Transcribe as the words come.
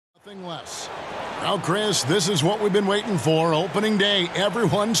Nothing less. Now, Chris, this is what we've been waiting for. Opening day,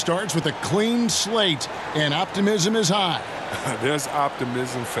 everyone starts with a clean slate, and optimism is high. There's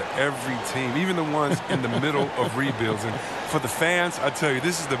optimism for every team, even the ones in the middle of rebuilds. And for the fans, I tell you,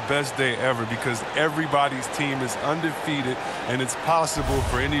 this is the best day ever because everybody's team is undefeated, and it's possible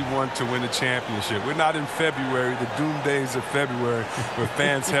for anyone to win a championship. We're not in February, the doom days of February, where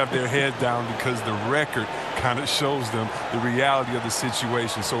fans have their head down because the record kind of shows them the reality of the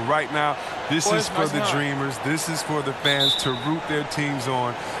situation. So right now, this is for the dreamers. This is for the fans to root their teams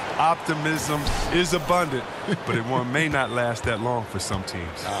on. Optimism is abundant, but it may not last that long for some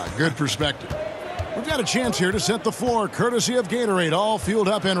teams. Good perspective. We've got a chance here to set the floor, courtesy of Gatorade, all fueled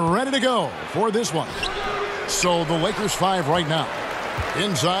up and ready to go for this one. So the Lakers 5 right now.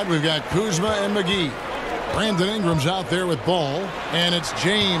 Inside, we've got Kuzma and McGee. Brandon Ingram's out there with Ball, and it's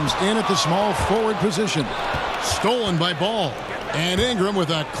James in at the small forward position. Stolen by Ball, and Ingram with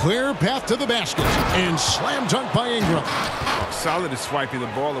a clear path to the basket, and slam dunk by Ingram. Solid at swiping the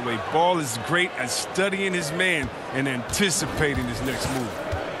ball away. Ball is great at studying his man and anticipating his next move.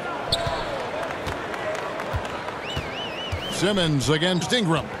 Simmons against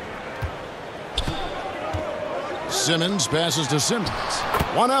Ingram. Simmons passes to Simmons.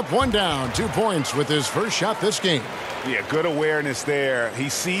 One up, one down. 2 points with his first shot this game. Yeah, good awareness there. He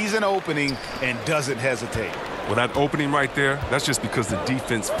sees an opening and doesn't hesitate. Well, that opening right there, that's just because the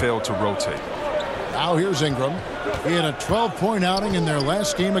defense failed to rotate. Now here's Ingram. He had a 12-point outing in their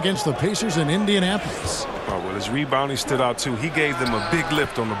last game against the Pacers in Indianapolis. Oh, well, his rebounding stood out, too. He gave them a big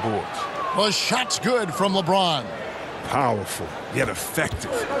lift on the boards. The shot's good from LeBron. Powerful, yet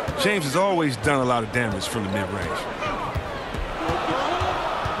effective. James has always done a lot of damage from the mid-range.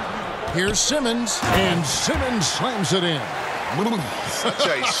 Here's Simmons, and Simmons slams it in. Such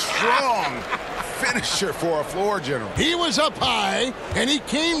a strong finisher for a floor general. He was up high, and he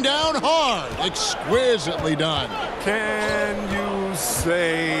came down hard. Exquisitely done. Can you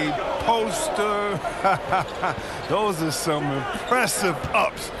say poster? Those are some impressive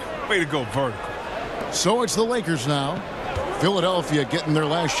ups. Way to go vertical. So it's the Lakers now. Philadelphia getting their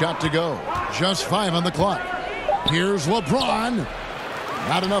last shot to go. Just 5 on the clock. Here's LeBron.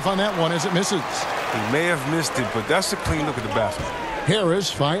 Not enough on that one as it misses. He may have missed it, but that's a clean look at the basket.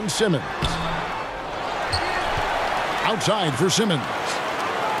 Harris finds Simmons. Outside for Simmons.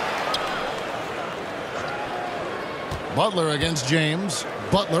 Butler against James.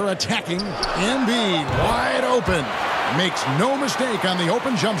 Butler attacking. Embiid wide open. Makes no mistake on the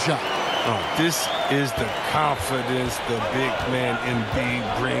open jump shot. Oh, this is the confidence the big man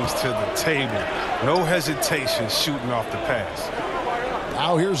Embiid brings to the table. No hesitation shooting off the pass.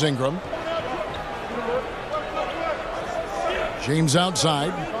 Now here's Ingram. James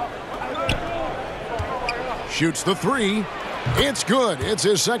outside. Shoots the 3. It's good. It's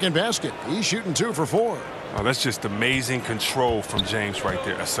his second basket. He's shooting 2 for 4. Oh, that's just amazing control from James right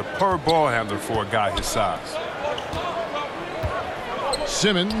there. A superb ball handler for a guy his size.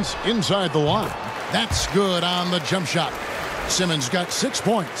 Simmons inside the line. That's good on the jump shot. Simmons got 6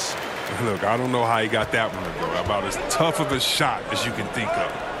 points. Look, I don't know how he got that one to go. About as tough of a shot as you can think of.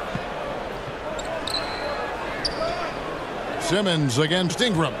 Simmons against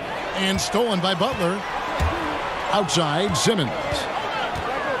Ingram. And stolen by Butler. Outside, Simmons.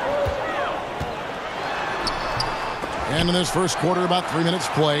 And in this first quarter, about 3 minutes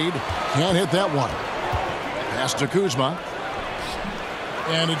played. Can't hit that one. Pass to Kuzma.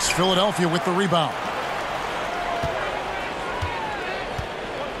 And it's Philadelphia with the rebound.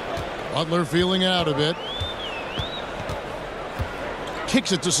 Butler feeling out a bit.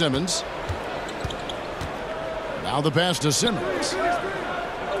 Kicks it to Simmons. Now the pass to Simmons.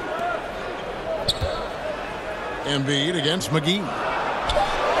 Embiid against McGee.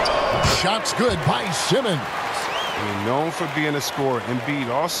 Shot's good by Simmons. He's known for being a scorer. Embiid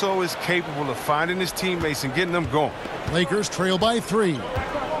also is capable of finding his teammates and getting them going. Lakers trail by 3.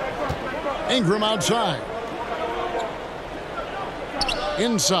 Ingram outside.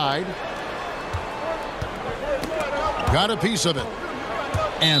 Inside. Got a piece of it.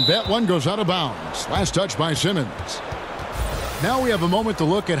 And that one goes out of bounds. Last touch by Simmons. Now we have a moment to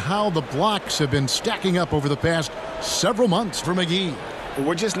look at how the blocks have been stacking up over the past several months for McGee.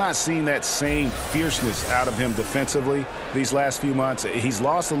 We're just not seeing that same fierceness out of him defensively these last few months. He's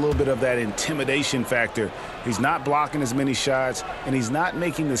lost a little bit of that intimidation factor. He's not blocking as many shots, and he's not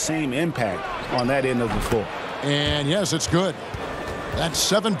making the same impact on that end of the floor. And yes, it's good. That's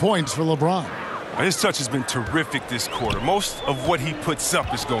 7 points for LeBron. His touch has been terrific this quarter. Most of what he puts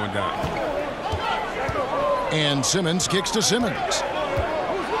up is going down. And Simmons kicks to Simmons.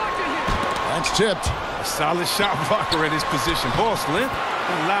 That's tipped. A solid shot blocker at his position. Ball slid.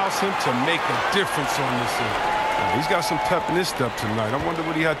 allows him to make a difference on this end. He's got some pep in his step tonight. I wonder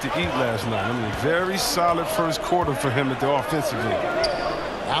what he had to eat last night. I mean, very solid first quarter for him at the offensive end.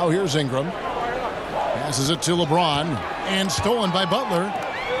 Now here's Ingram. Passes it to LeBron. And stolen by Butler.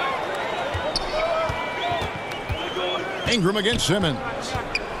 Ingram against Simmons.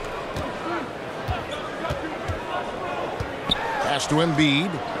 Pass to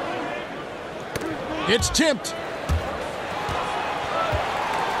Embiid. It's tipped.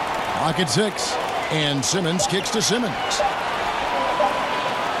 Clock at 6. And Simmons kicks to Simmons.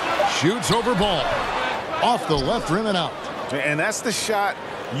 Shoots over ball. Off the left rim and out. And that's the shot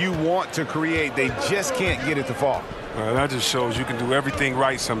you want to create. They just can't get it to fall. That just shows you can do everything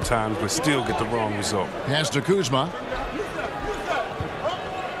right sometimes, but still get the wrong result. Pass to Kuzma.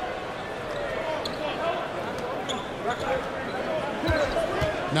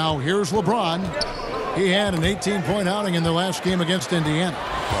 Now here's LeBron. He had an 18-point outing in the last game against Indiana.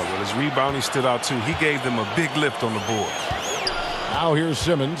 Well, his rebounding stood out too. He gave them a big lift on the board. Now here's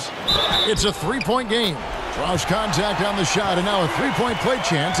Simmons. It's a three-point game. Draws contact on the shot, and now a three-point play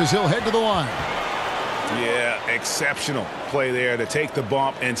chance as he'll head to the line. Yeah, exceptional play there to take the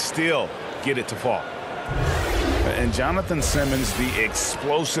bump and still get it to fall. And Jonathan Simmons, the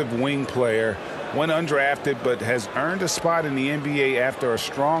explosive wing player, went undrafted but has earned a spot in the NBA after a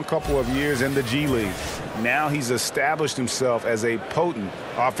strong couple of years in the G League. Now he's established himself as a potent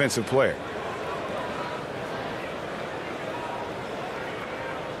offensive player.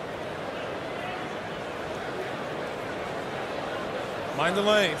 Mind the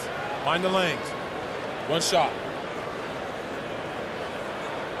lanes. Mind the lanes. One shot.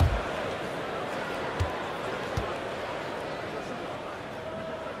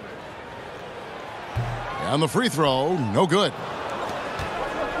 On the free throw, no good.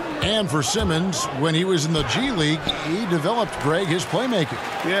 And for Simmons, when he was in the G League, he developed, Greg, his playmaking.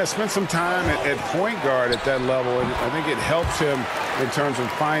 Yeah, spent some time at point guard at that level, and I think it helps him in terms of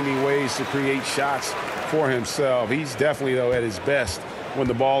finding ways to create shots for himself. He's definitely, though, at his best when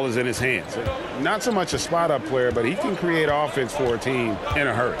the ball is in his hands. Not so much a spot-up player, but he can create offense for a team in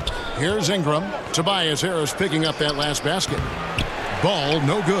a hurry. Here's Ingram. Tobias Harris picking up that last basket. Ball,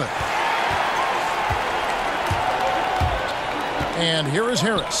 no good. And here is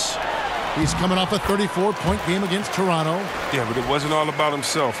Harris. He's coming off a 34-point game against Toronto. Yeah, but it wasn't all about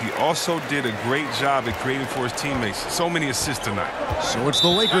himself. He also did a great job at creating for his teammates. So many assists tonight. So it's the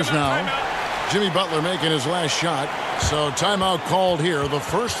Lakers now. Jimmy Butler making his last shot. So timeout called here, the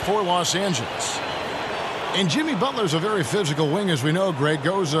first for Los Angeles. And Jimmy Butler's a very physical wing, as we know, Greg.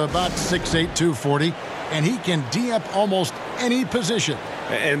 Goes about 6'8", 240, and he can D-up almost any position.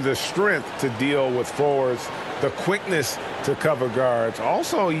 And the strength to deal with forwards, the quickness to cover guards.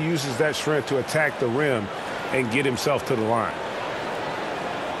 Also, he uses that strength to attack the rim and get himself to the line.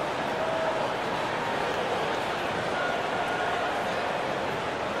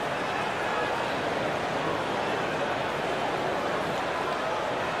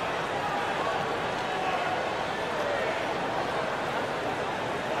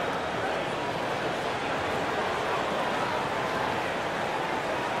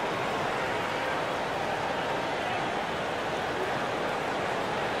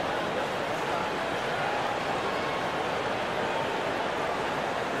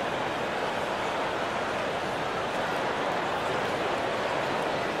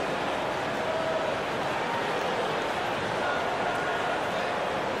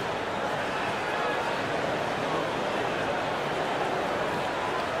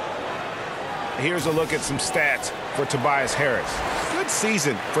 Here's a look at some stats for Tobias Harris. Good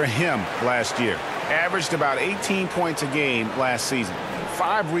season for him last year. Averaged about 18 points a game last season.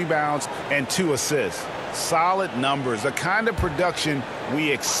 5 rebounds and 2 assists. Solid numbers, the kind of production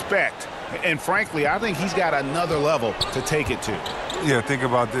we expect. And frankly, I think he's got another level to take it to. Yeah, think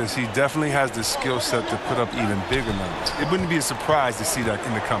about this. He definitely has the skill set to put up even bigger numbers. It wouldn't be a surprise to see that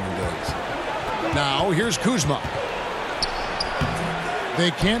in the coming days. Now here's Kuzma. They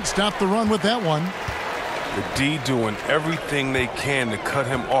can't stop the run with that one. The D doing everything they can to cut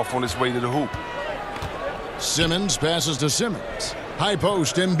him off on his way to the hoop. Simmons passes to Simmons. High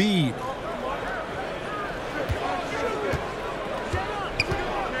post, Embiid.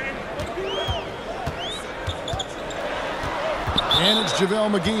 And it's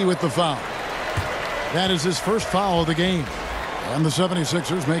JaVale McGee with the foul. That is his first foul of the game. And the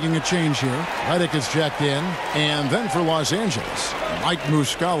 76ers making a change here. Redick is checked in. And then for Los Angeles, Mike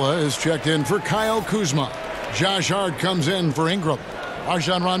Muscala is checked in for Kyle Kuzma. Josh Hart comes in for Ingram.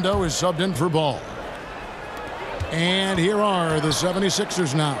 Rajon Rondo is subbed in for Ball. And here are the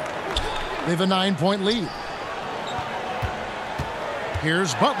 76ers now. They have a 9-point lead.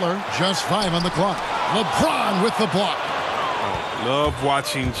 Here's Butler, just 5 on the clock. LeBron with the block. Oh, love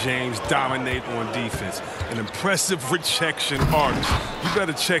watching James dominate on defense. An impressive rejection arch. You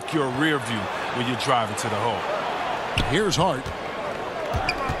better check your rear view when you're driving to the hole. Here's Hart.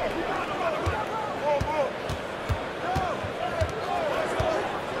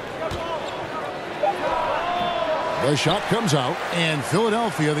 The shot comes out, and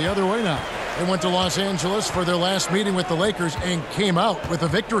Philadelphia the other way now. They went to Los Angeles for their last meeting with the Lakers and came out with a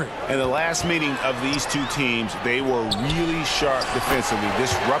victory. In the last meeting of these two teams, they were really sharp defensively,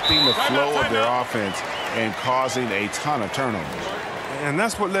 disrupting the flow of their offense and causing a ton of turnovers. And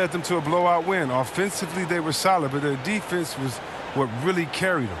that's what led them to a blowout win. Offensively, they were solid, but their defense was what really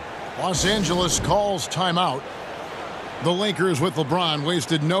carried them. Los Angeles calls timeout. The Lakers with LeBron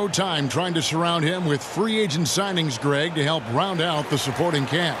wasted no time trying to surround him with free agent signings, Greg, to help round out the supporting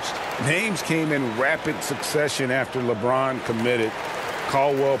cast. Names came in rapid succession after LeBron committed.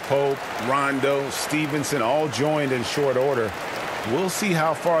 Caldwell Pope, Rondo, Stevenson all joined in short order. We'll see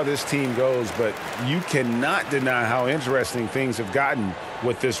how far this team goes, but you cannot deny how interesting things have gotten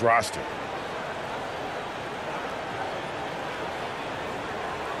with this roster.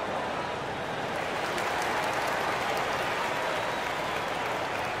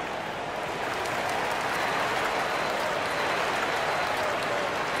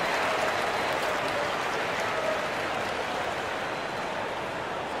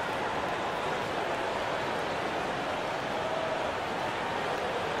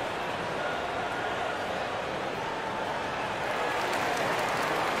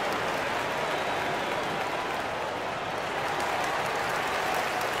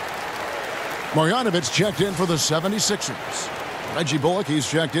 Marjanovic checked in for the 76ers. Reggie Bullock, he's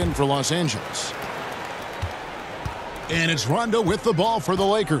checked in for Los Angeles. And it's Rondo with the ball for the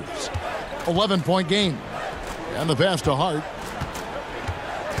Lakers. 11-point game. And the pass to Hart.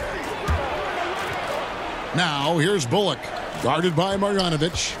 Now here's Bullock, guarded by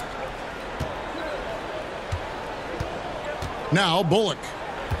Marjanovic. Now Bullock.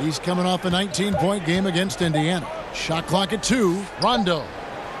 He's coming off a 19-point game against Indiana. Shot clock at 2. Rondo.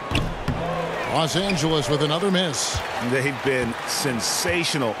 Los Angeles with another miss. They've been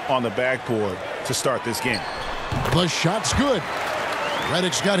sensational on the backboard to start this game. The shot's good.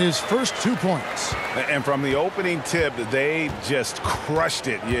 Redick's got his first 2 points. And from the opening tip, they just crushed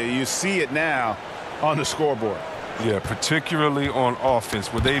it. You see it now on the scoreboard. Yeah, particularly on offense,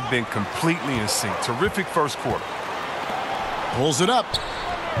 where they've been completely in sync. Terrific first quarter. Pulls it up.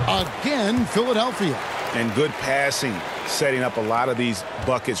 Again, Philadelphia. And good passing, setting up a lot of these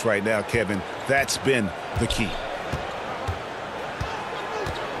buckets right now, Kevin. That's been the key.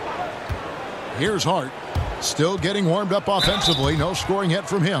 Here's Hart. Still getting warmed up offensively. No scoring yet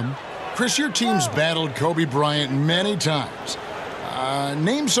from him. Chris, your team's battled Kobe Bryant many times.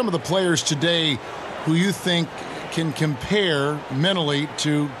 Name some of the players today who you think can compare mentally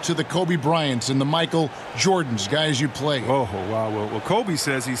to the Kobe Bryants and the Michael Jordans, guys you play. Oh, wow. Well, Kobe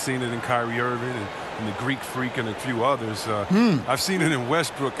says he's seen it in Kyrie Irving and the Greek Freak and a few others. I've seen it in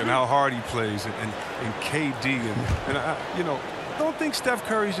Westbrook and how hard he plays and KD. And I don't think Steph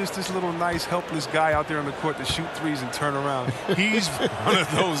Curry's just this little nice, helpless guy out there on the court to shoot threes and turn around. He's one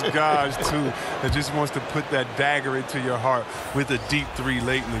of those guys, too, that just wants to put that dagger into your heart with a deep three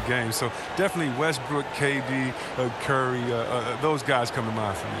late in the game. So definitely Westbrook, KD, Curry, those guys come to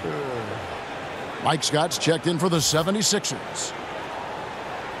mind for me. Mike Scott's checked in for the 76ers.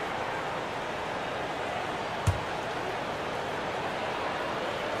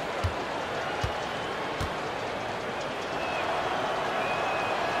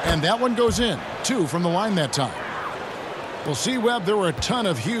 And that one goes in. 2 from the line that time. Well, see, Webb, there were a ton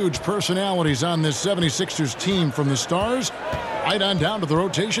of huge personalities on this 76ers team, from the stars right on down to the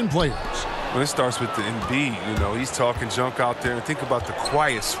rotation players. Well, it starts with the Embiid. He's talking junk out there. And think about the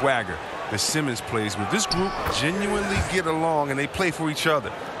quiet swagger that Simmons plays with. This group genuinely get along, and they play for each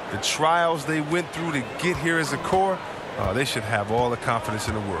other. The trials they went through to get here as a core, they should have all the confidence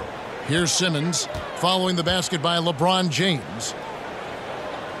in the world. Here's Simmons following the basket by LeBron James.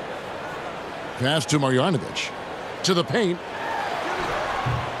 Pass to Marjanovic. To the paint.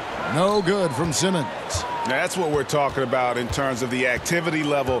 No good from Simmons. That's what we're talking about in terms of the activity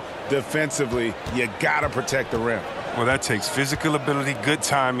level defensively. You got to protect the rim. Well, that takes physical ability, good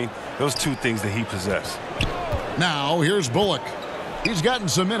timing, those 2 things that he possesses. Now, here's Bullock. He's gotten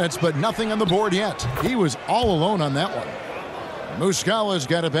some minutes, but nothing on the board yet. He was all alone on that one. Muscala's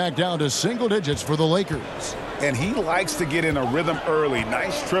got it back down to single digits for the Lakers. And he likes to get in a rhythm early.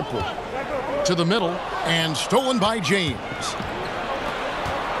 Nice triple. To the middle, and stolen by James.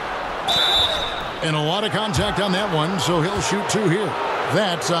 And a lot of contact on that one, so he'll shoot 2 here.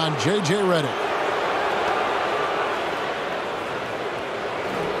 That's on J.J. Redick.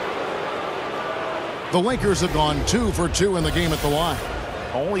 The Lakers have gone 2 for 2 in the game at the line.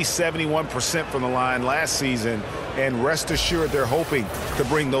 Only 71% from the line last season, and rest assured they're hoping to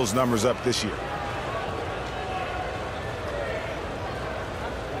bring those numbers up this year.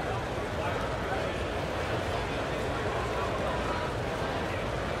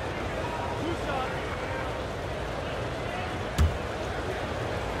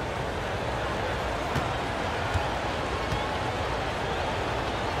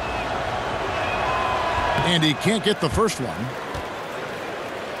 And he can't get the first one.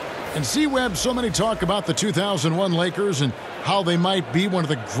 And C-Web, so many talk about the 2001 Lakers and how they might be one of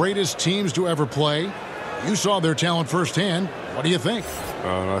the greatest teams to ever play. You saw their talent firsthand. What do you think?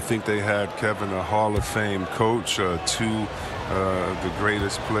 I think they had, Kevin, a Hall of Fame coach, two of the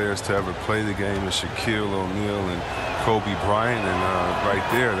greatest players to ever play the game, Shaquille O'Neal and Kobe Bryant. And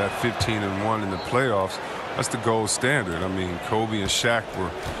right there, that 15-1 in the playoffs, that's the gold standard. I mean, Kobe and Shaq were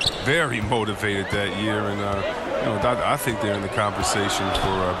very motivated that year, and I think they're in the conversation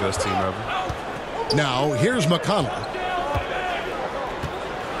for best team ever. Now, here's McConnell.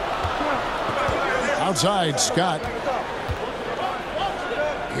 Outside, Scott.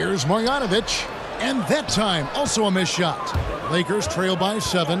 Here's Marjanovic, and that time, also a missed shot. Lakers trail by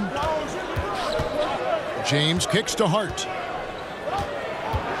 7. James kicks to Hart.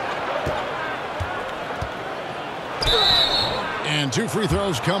 And 2 free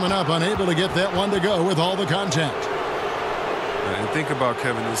throws coming up, unable to get that one to go with all the contact. And think about,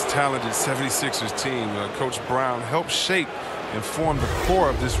 Kevin, this talented 76ers team. Coach Brown helped shape and form the core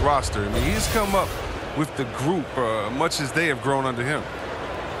of this roster. I mean, he's come up with the group much as they have grown under him.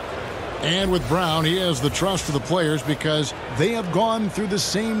 And with Brown, he has the trust of the players because they have gone through the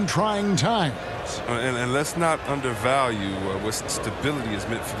same trying times. And let's not undervalue what stability has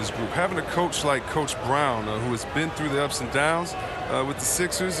meant for this group. Having a coach like Coach Brown, who has been through the ups and downs with the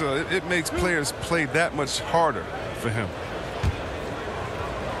Sixers, it makes players play that much harder for him.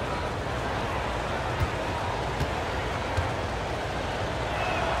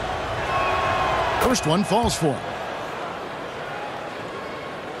 First one falls for him.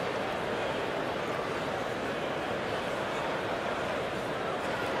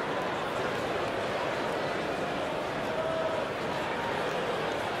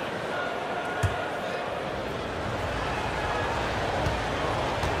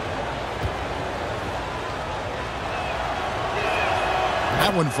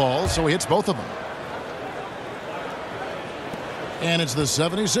 That one falls, so he hits both of them. And it's the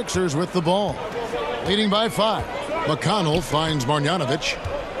 76ers with the ball. Leading by 5. McConnell finds Marjanovic.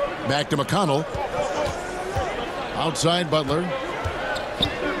 Back to McConnell. Outside Butler.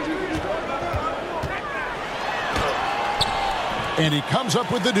 And he comes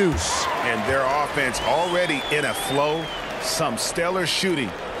up with the deuce. And their offense already in a flow. Some stellar shooting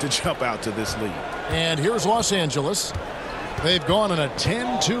to jump out to this lead. And here's Los Angeles. They've gone on a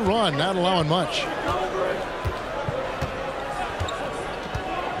 10-2 run, not allowing much.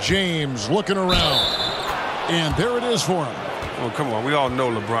 James looking around. And there it is for him. Well, come on. We all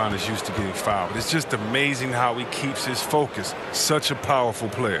know LeBron is used to getting fouled. But it's just amazing how he keeps his focus. Such a powerful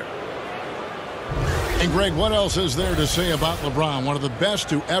player. And, Greg, what else is there to say about LeBron? One of the best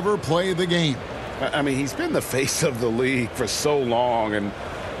to ever play the game. I mean, he's been the face of the league for so long, and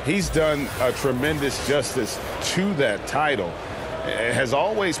he's done a tremendous justice to that title. Has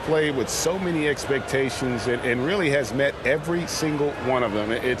always played with so many expectations and really has met every single one of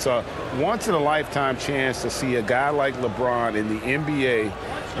them. It's a once-in-a-lifetime chance to see a guy like LeBron in the NBA,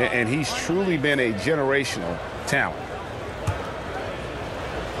 and he's truly been a generational talent.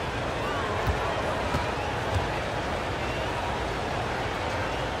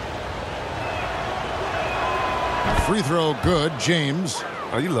 Free throw good, James.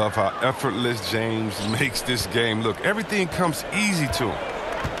 Oh, you love how effortless James makes this game look. Everything comes easy to him.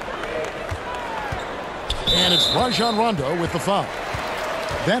 And it's Rajon Rondo with the foul.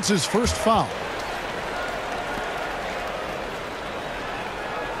 That's his first foul.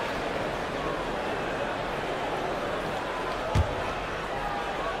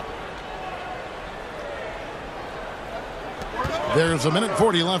 There's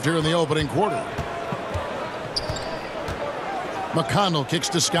 1:40 left here in the opening quarter. McConnell kicks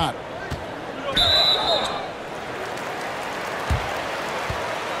to Scott.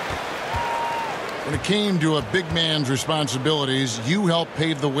 When it came to a big man's responsibilities, you helped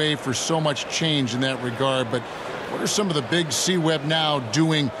pave the way for so much change in that regard. But what are some of the big C-Web now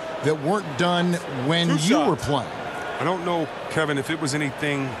doing that weren't done when you were playing? I don't know, Kevin, if it was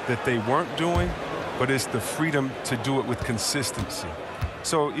anything that they weren't doing, but it's the freedom to do it with consistency.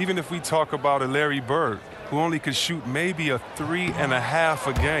 So even if we talk about a Larry Bird, who only could shoot maybe a 3.5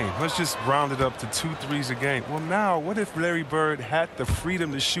 a game. Let's just round it up to 2 threes a game. Well, now, what if Larry Bird had the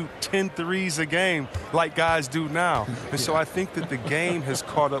freedom to shoot 10 threes a game like guys do now? And so I think that the game has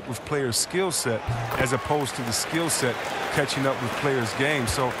caught up with players' skill set as opposed to the skill set catching up with players' game.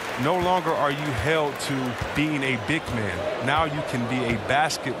 So no longer are you held to being a big man. Now you can be a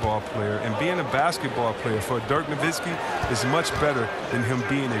basketball player. And being a basketball player for Dirk Nowitzki is much better than him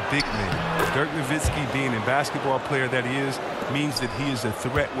being a big man. Dirk Nowitzki being a basketball player that he is means that he is a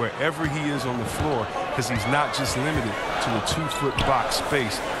threat wherever he is on the floor because he's not just limited to a 2-foot box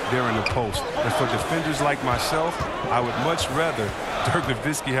space there in the post. And for defenders like myself, I would much rather Dirk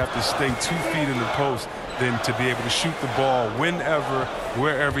Nowitzki have to stay 2 feet in the post than to be able to shoot the ball whenever,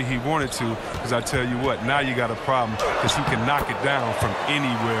 wherever he wanted to. Because I tell you what, now you got a problem because he can knock it down from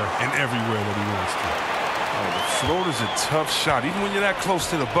anywhere and everywhere that he wants to. Oh, the floater's a tough shot, even when you're that close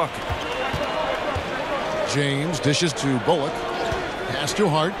to the bucket. James dishes to Bullock. Pass to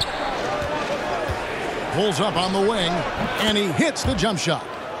Hart. Pulls up on the wing, and he hits the jump shot.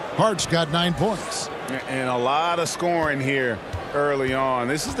 Hart's got 9 points. And a lot of scoring here early on.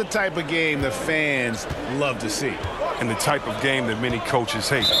 This is the type of game the fans love to see. And the type of game that many coaches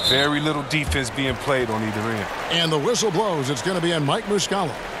hate. Very little defense being played on either end. And the whistle blows. It's going to be on Mike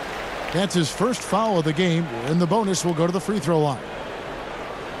Muscala. That's his first foul of the game, and the bonus will go to the free throw line.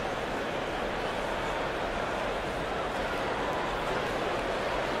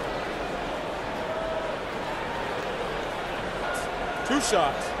 Two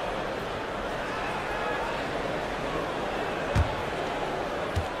shots.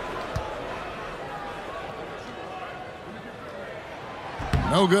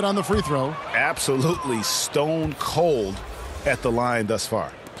 No good on the free throw. Absolutely stone cold at the line thus far.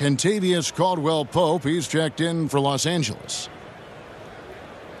 Kentavious Caldwell-Pope, he's checked in for Los Angeles.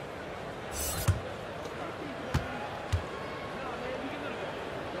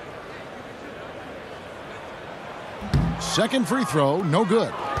 Second free throw, no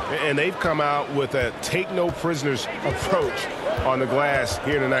good. And they've come out with a take-no-prisoners approach on the glass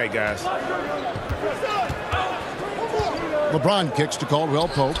here tonight, guys. LeBron kicks to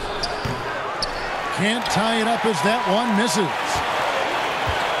Caldwell-Pope. Can't tie it up as that one misses.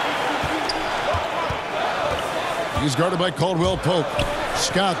 He's guarded by Caldwell-Pope.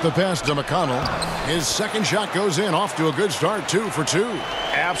 Scott the pass to McConnell. His second shot goes in, off to a good start, 2 for 2.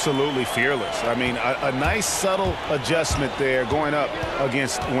 Absolutely fearless. I mean, a nice subtle adjustment there going up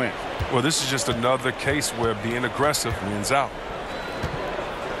against Wentz. Well, this is just another case where being aggressive wins out.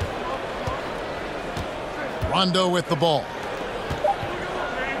 Rondo with the ball.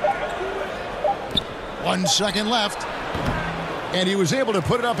 1 second left. And he was able to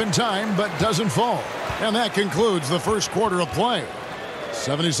put it up in time, but doesn't fall. And that concludes the first quarter of play.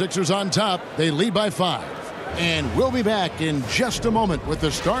 76ers on top. They lead by 5. And we'll be back in just a moment with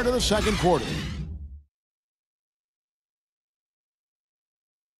the start of the second quarter.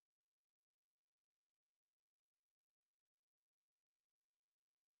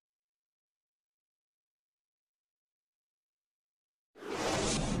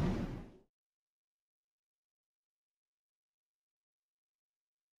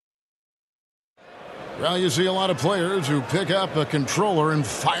 Well, you see a lot of players who pick up a controller and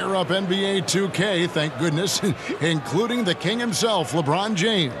fire up NBA 2K, thank goodness, including the king himself, LeBron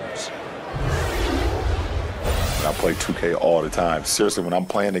James. I play 2K all the time. Seriously, when I'm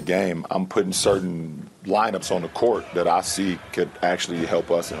playing the game, I'm putting certain lineups on the court that I see could actually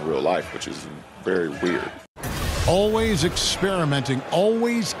help us in real life, which is very weird. Always experimenting,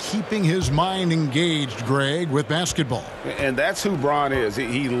 always keeping his mind engaged, Greg, with basketball. And that's who Bron is.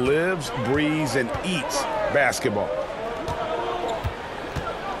 He lives, breathes, and eats basketball.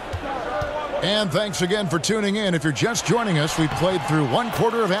 And thanks again for tuning in. If you're just joining us, we've played through 1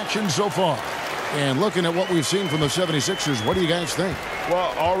 quarter of action so far. And looking at what we've seen from the 76ers, what do you guys think?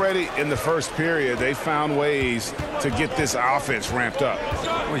 Well, already in the first period, they found ways to get this offense ramped up.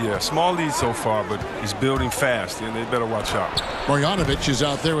 Well, yeah, small lead so far, but he's building fast, and they better watch out. Marjanovic is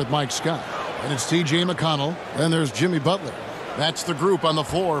out there with Mike Scott. And it's T.J. McConnell. And there's Jimmy Butler. That's the group on the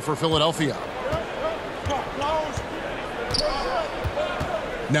floor for Philadelphia.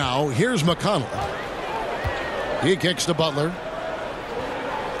 Now, here's McConnell. He kicks to Butler.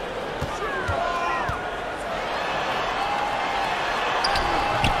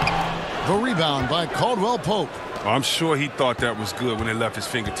 The rebound by Caldwell-Pope. I'm sure he thought that was good when it left his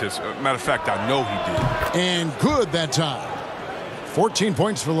fingertips. Matter of fact, I know he did. And good that time. 14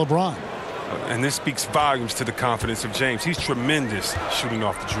 points for LeBron. And this speaks volumes to the confidence of James. He's tremendous shooting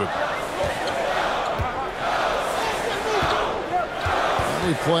off the dribble.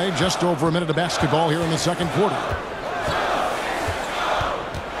 We've played just over a minute of basketball here in the second quarter.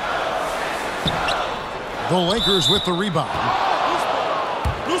 The Lakers with the rebound.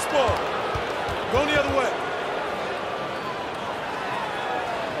 Loose ball. Going the other way.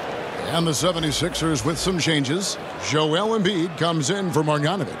 And the 76ers with some changes. Joel Embiid comes in for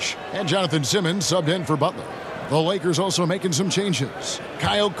Marjanovic. And Jonathan Simmons subbed in for Butler. The Lakers also making some changes.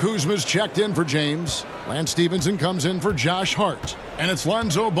 Kyle Kuzma's checked in for James. Lance Stevenson comes in for Josh Hart. And it's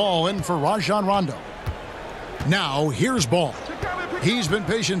Lonzo Ball in for Rajon Rondo. Now, here's Ball. He's been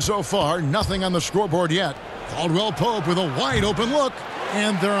patient so far. Nothing on the scoreboard yet. Caldwell Pope with a wide open look.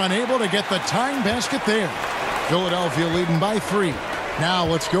 And they're unable to get the tying basket there. Philadelphia leading by 3. Now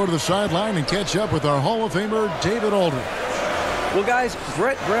let's go to the sideline and catch up with our Hall of Famer, David Aldridge. Well, guys,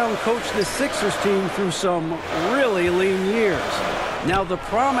 Brett Brown coached the Sixers team through some really lean years. Now, the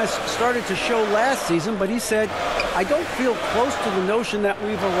promise started to show last season, but he said, I don't feel close to the notion that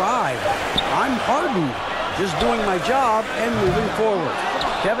we've arrived. I'm hardened, just doing my job and moving forward.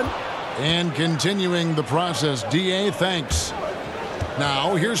 Kevin? And continuing the process, D.A., thanks.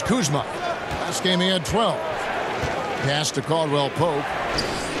 Now, here's Kuzma. Last game he had 12. Pass to Caldwell Pope.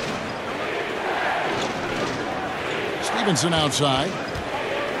 Stevenson outside.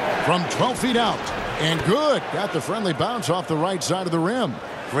 From 12 feet out. And good. Got the friendly bounce off the right side of the rim.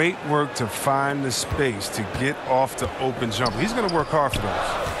 Great work to find the space to get off the open jumper. He's going to work hard for those.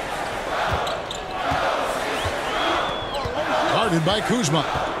 Guarded by Kuzma.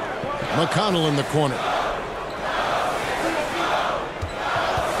 McConnell in the corner.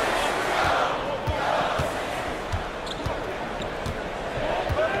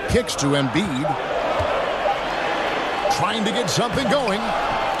 Kicks to Embiid. Trying to get something going.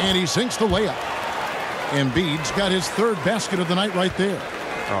 And he sinks the layup. Embiid's got his third basket of the night right there.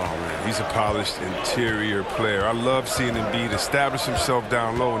 Oh, man, he's a polished interior player. I love seeing Embiid establish himself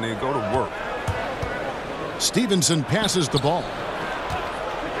down low and then go to work. Stevenson passes the ball.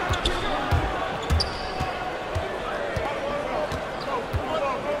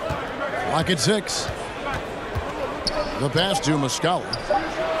 Clock at 6. The pass to Muscala.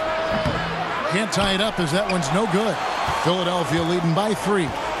 Can't tie it up as that one's no good. Philadelphia leading by 3.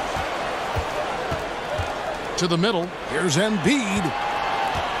 To the middle. Here's Embiid.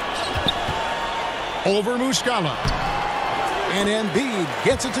 Over Muscala. And Embiid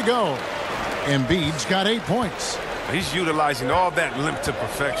gets it to go. Embiid's got 8 points. He's utilizing all that limp to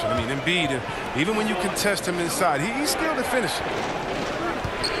perfection. I mean, Embiid, even when you contest him inside, he's skilled at finishing.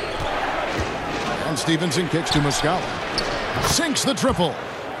 And Stevenson kicks to Muscala. Sinks the triple.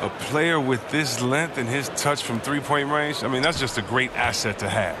 A player with this length and his touch from three-point range, I mean, that's just a great asset to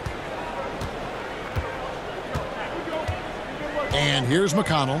have. And here's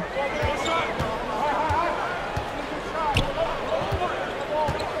McConnell.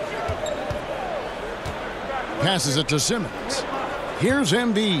 Passes it to Simmons. Here's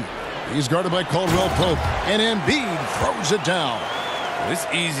Embiid. He's guarded by Caldwell Pope. And Embiid throws it down. It's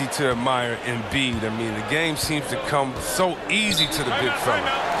easy to admire Embiid. I mean, the game seems to come so easy to the big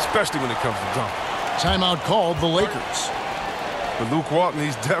fella, especially when it comes to dunk. Timeout called the Lakers. But Luke Walton,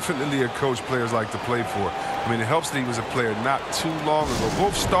 he's definitely a coach players like to play for. I mean, it helps that he was a player not too long ago.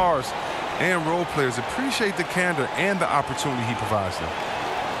 Both stars and role players appreciate the candor and the opportunity he provides them.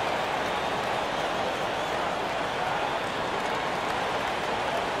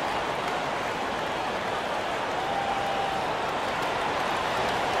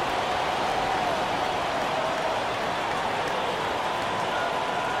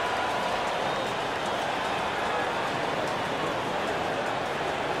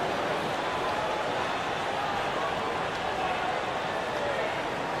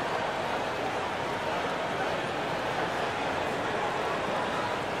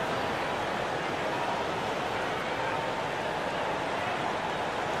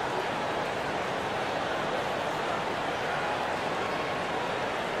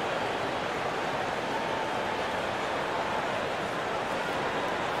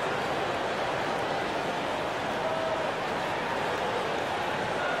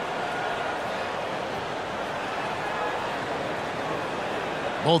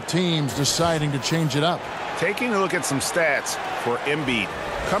 Both teams deciding to change it up. Taking a look at some stats for Embiid.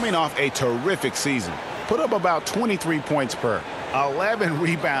 Coming off a terrific season. Put up about 23 points per, 11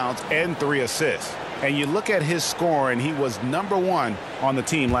 rebounds, and 3 assists. And you look at his scoring, he was #1 on the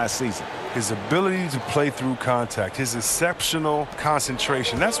team last season. His ability to play through contact, his exceptional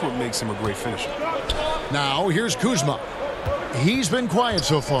concentration, that's what makes him a great finisher. Now, here's Kuzma. He's been quiet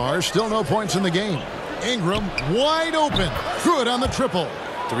so far. Still no points in the game. Ingram wide open. Good on the triple.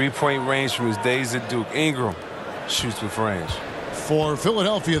 Three-point range from his days at Duke. Ingram shoots with range. For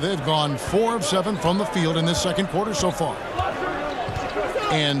Philadelphia, they've gone 4 of 7 from the field in this second quarter so far.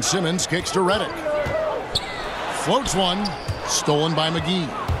 And Simmons kicks to Redick. Floats one. Stolen by McGee.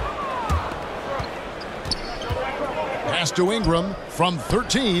 Pass to Ingram from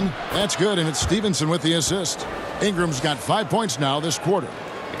 13. That's good, and it's Stevenson with the assist. Ingram's got 5 points now this quarter.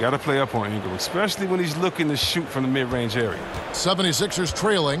 You got to play up on Ingram, especially when he's looking to shoot from the mid-range area. 76ers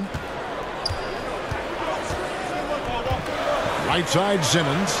trailing. Right side,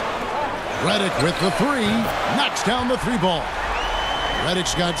 Simmons. Redick with the 3. Knocks down the 3 ball.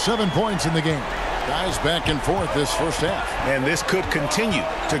 Redick's got 7 points in the game. Guys back and forth this first half. And this could continue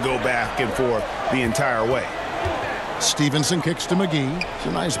to go back and forth the entire way. Stevenson kicks to McGee.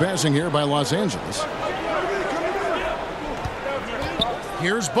 Some nice passing here by Los Angeles.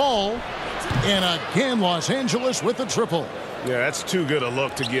 Here's Ball. And again, Los Angeles with the triple. Yeah, that's too good a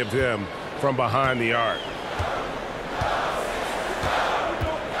look to give them from behind the arc.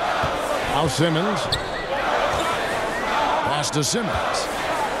 Now Simmons. Pass to Simmons.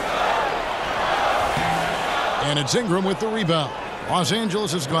 And it's Ingram with the rebound. Los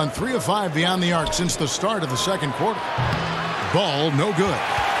Angeles has gone 3 of 5 beyond the arc since the start of the second quarter. Ball, no good.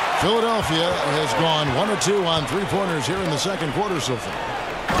 Philadelphia has gone 1 of 2 on 3-pointers here in the second quarter so far.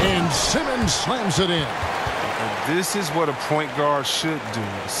 And Simmons slams it in. And this is what a point guard should do.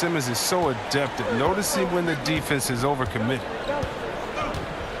 Simmons is so adept at noticing when the defense is overcommitted.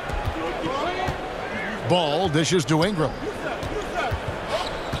 Ball dishes to Ingram.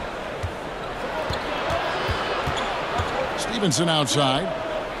 Stevenson outside.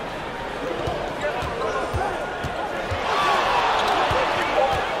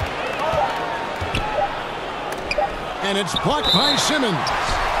 And it's blocked by Simmons.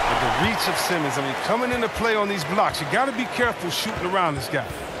 The reach of Simmons, I mean, coming into play on these blocks, you got to be careful shooting around this guy.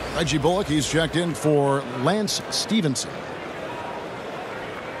 Reggie Bullock, he's checked in for Lance Stevenson.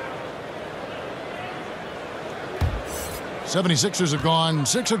 '76ers have gone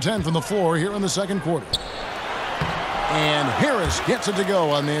 6 of 10 from the floor here in the second quarter. And Harris gets it to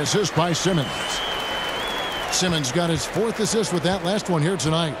go on the assist by Simmons. Simmons got his 4th assist with that last one here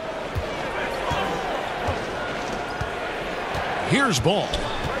tonight. Here's Ball.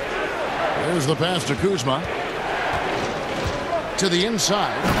 There's the pass to Kuzma. To the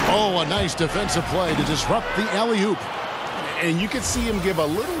inside. Oh, a nice defensive play to disrupt the alley-oop. And you could see him give a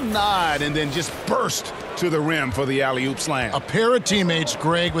little nod and then just burst to the rim for the alley-oop slam. A pair of teammates,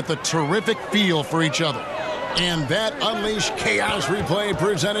 Greg, with a terrific feel for each other. And that Unleash Chaos replay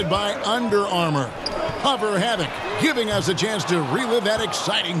presented by Under Armour. Hover Havoc, giving us a chance to relive that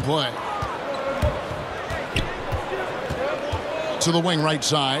exciting play. To the wing right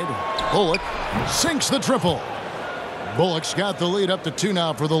side. Bullock sinks the triple. Bullock's got the lead up to 2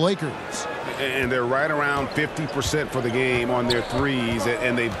 now for the Lakers. And they're right around 50% for the game on their threes,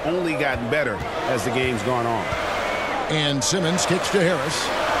 and they've only gotten better as the game's gone on. And Simmons kicks to Harris.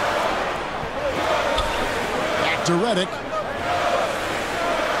 Back to Redick.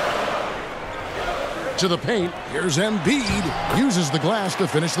 To the paint. Here's Embiid. Uses the glass to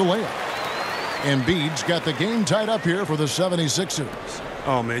finish the layup. Embiid's got the game tied up here for the 76ers.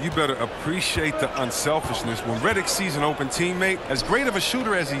 Oh, man, you better appreciate the unselfishness. When Redick sees an open teammate, as great of a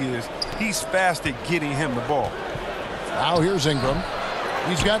shooter as he is, he's fast at getting him the ball. Now here's Ingram.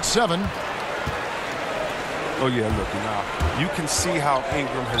 He's got 7. Oh, yeah, look, now, you can see how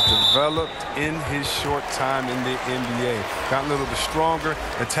Ingram has developed in his short time in the NBA. Gotten a little bit stronger,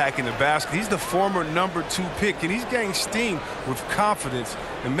 attacking the basket. He's the former #2 pick, and he's getting steam with confidence.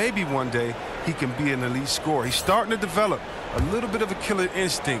 And maybe one day he can be an elite scorer. He's starting to develop a little bit of a killer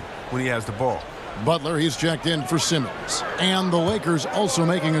instinct when he has the ball. Butler, he's checked in for Simmons. And the Lakers also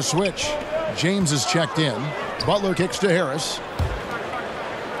making a switch. James is checked in. Butler kicks to Harris.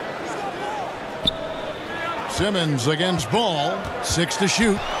 Simmons against Ball. 6 to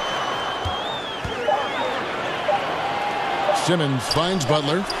shoot. Simmons finds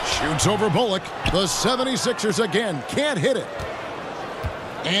Butler. Shoots over Bullock. The 76ers again can't hit it.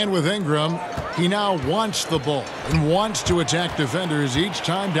 And with Ingram, he now wants the ball and wants to attack defenders each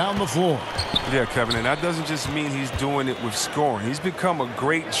time down the floor. Yeah, Kevin, and that doesn't just mean he's doing it with scoring. He's become a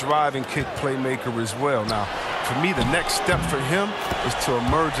great drive and kick playmaker as well. Now, for me, the next step for him is to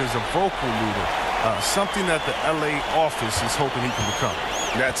emerge as a vocal leader, something that the LA office is hoping he can become.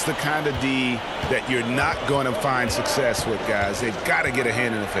 That's the kind of D that you're not going to find success with, guys. They've got to get a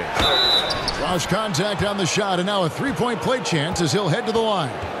hand in the face. Draws contact on the shot, and now a 3-point play chance as he'll head to the line.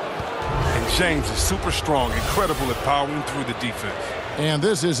 And James is super strong, incredible at powering through the defense. And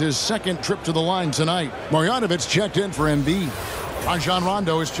this is his 2nd trip to the line tonight. Marjanovic checked in for Embiid. Rajon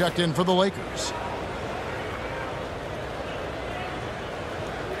Rondo is checked in for the Lakers.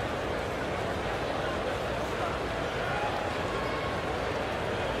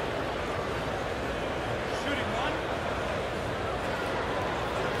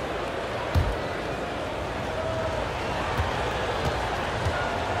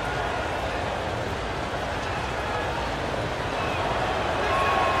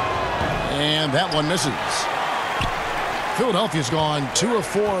 And that one misses. Philadelphia's gone 2 of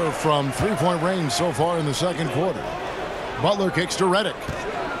 4 from three-point range so far in the second quarter. Butler kicks to Redick.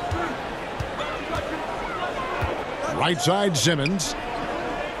 Right side, Simmons.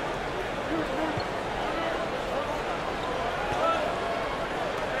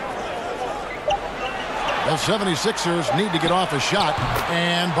 The 76ers need to get off a shot,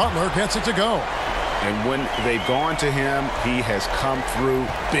 and Butler gets it to go. And when they've gone to him, he has come through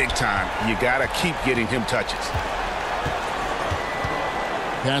big time. You got to keep getting him touches.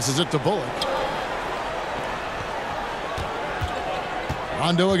 Passes it to Bullock.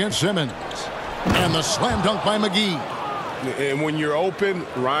 Rondo against Simmons. And the slam dunk by McGee. And when you're open,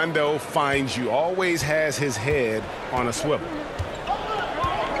 Rondo finds you. Always has his head on a swivel.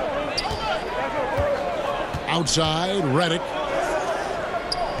 Outside, Redick.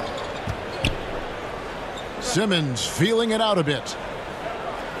 Simmons feeling it out a bit.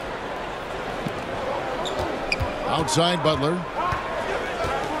 Outside, Butler.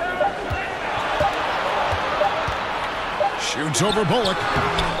 Shoots over Bullock.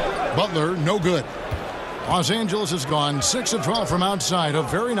 Butler, no good. Los Angeles has gone 6 of 12 from outside. A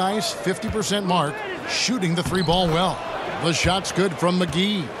very nice 50% mark, shooting the three ball well. The shot's good from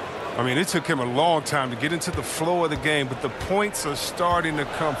McGee. I mean, it took him a long time to get into the flow of the game, but the points are starting to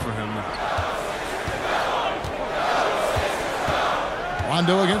come for him now.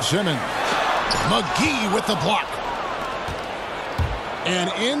 Rondo against Simmons. McGee with the block.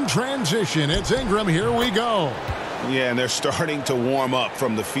 And in transition, it's Ingram. Here we go. Yeah, and they're starting to warm up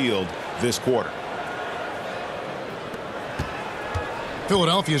from the field this quarter.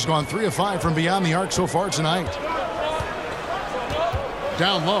 Philadelphia's gone 3 of 5 from beyond the arc so far tonight.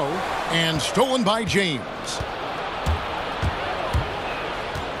 Down low and stolen by James.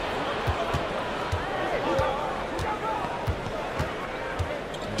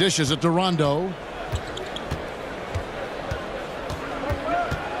 Dishes it to Rondo.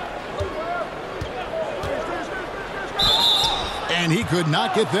 And he could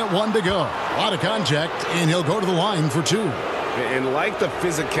not get that one to go. A lot of contact, and he'll go to the line for 2. And like the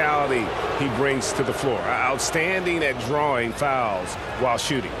physicality he brings to the floor. Outstanding at drawing fouls while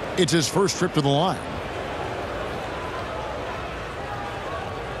shooting. It's his first trip to the line.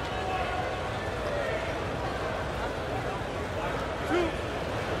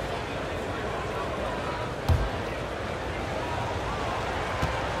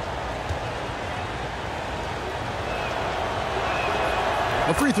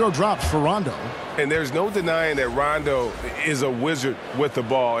 A free throw drops for Rondo. And there's no denying that Rondo is a wizard with the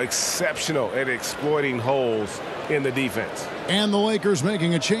ball. Exceptional at exploiting holes in the defense. And the Lakers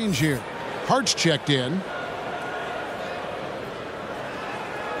making a change here. Hart's checked in.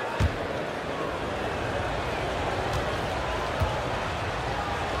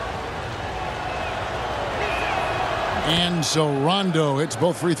 And so Rondo hits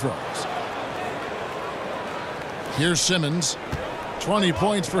both free throws. Here's Simmons. 20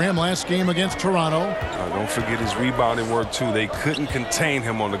 points for him last game against Toronto. Don't forget his rebounding work, too. They couldn't contain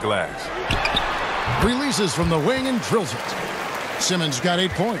him on the glass. Releases from the wing and drills it. Simmons got 8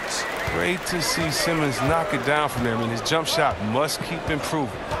 points. Great to see Simmons knock it down from there. I mean, his jump shot must keep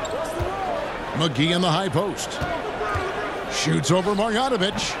improving. McGee in the high post. Shoots over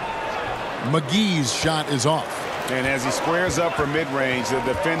Marjanovic. McGee's shot is off. And as he squares up for mid-range, the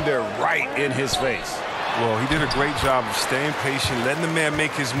defender right in his face. Well, he did a great job of staying patient, letting the man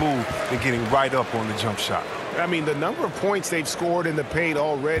make his move, and getting right up on the jump shot. I mean, the number of points they've scored in the paint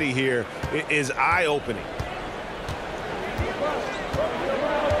already here is eye-opening.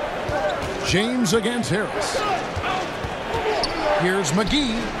 James against Harris. Here's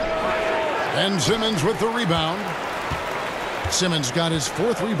McGee. And Simmons with the rebound. Simmons got his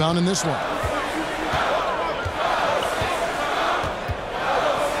 4th rebound in this one.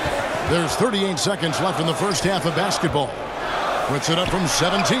 There's 38 seconds left in the first half of basketball. Puts it up from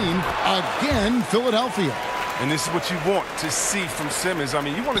 17. Again, Philadelphia. And this is what you want to see from Simmons. I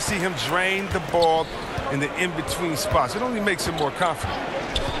mean, you want to see him drain the ball in the in-between spots. It only makes him more confident.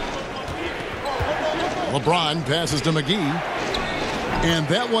 LeBron passes to McGee. And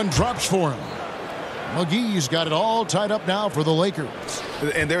that one drops for him. McGee's got it all tied up now for the Lakers.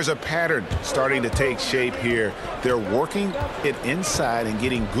 And there's a pattern starting to take shape here. They're working it inside and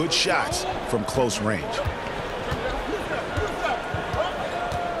getting good shots from close range.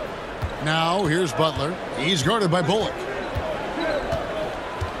 Now here's Butler. He's guarded by Bullock.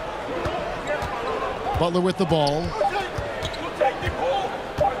 Butler with the ball.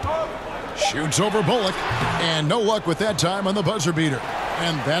 Shoots over Bullock. And no luck with that time on the buzzer beater.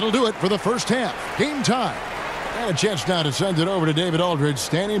 And that'll do it for the first half. Game time. And a chance now to send it over to David Aldridge,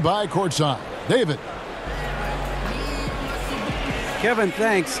 standing by courtside. David. Kevin,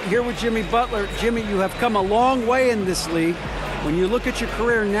 thanks. Here with Jimmy Butler. Jimmy, you have come a long way in this league. When you look at your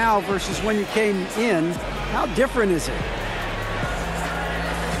career now versus when you came in, how different is it?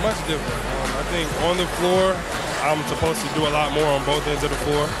 Much different. I think on the floor, I'm supposed to do a lot more on both ends of the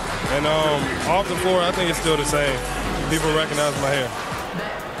floor. And off the floor, I think it's still the same. People recognize my hair.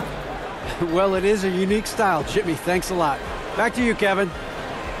 Well, it is a unique style, Jimmy. Thanks a lot. Back to you, Kevin.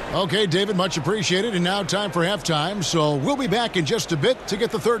 Okay, David, much appreciated. And now time for halftime. So we'll be back in just a bit to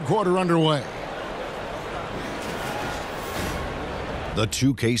get the third quarter underway. The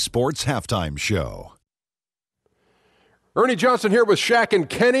 2K Sports Halftime Show. Ernie Johnson here with Shaq and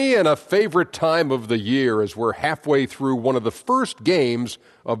Kenny, and a favorite time of the year as we're halfway through one of the first games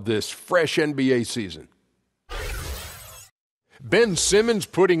of this fresh NBA season. Ben Simmons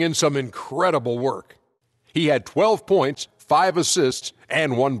putting in some incredible work. He had 12 points, 5 assists,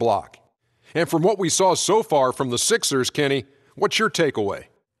 and 1 block. And from what we saw so far from the Sixers, Kenny, what's your takeaway?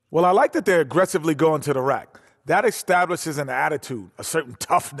 Well, I like that they're aggressively going to the rack. That establishes an attitude, a certain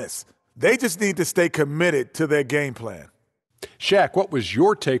toughness. They just need to stay committed to their game plan. Shaq, what was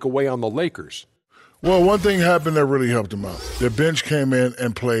your takeaway on the Lakers? Well, one thing happened that really helped them out. Their bench came in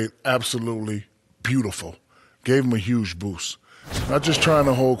and played absolutely beautiful. Gave them a huge boost. Not just trying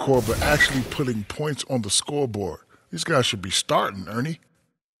to hold court, but actually putting points on the scoreboard. These guys should be starting, Ernie.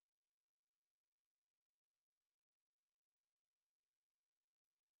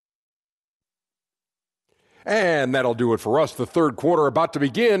 And that'll do it for us. The third quarter about to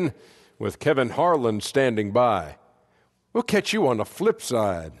begin with Kevin Harlan standing by. We'll catch you on the flip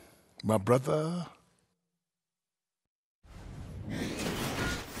side, my brother.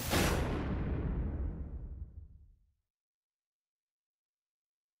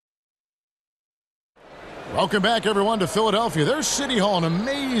 Welcome back, everyone, to Philadelphia. There's City Hall, an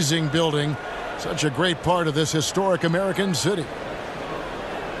amazing building. Such a great part of this historic American city.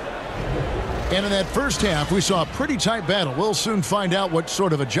 And in that first half, we saw a pretty tight battle. We'll soon find out what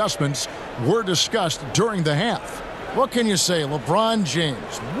sort of adjustments were discussed during the half. What can you say, LeBron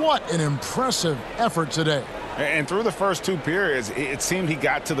James? What an impressive effort today. And through the first 2 periods, it seemed he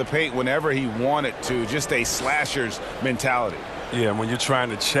got to the paint whenever he wanted to. Just a slasher's mentality. Yeah, when you're trying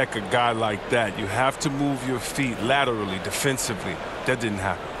to check a guy like that, you have to move your feet laterally, defensively. That didn't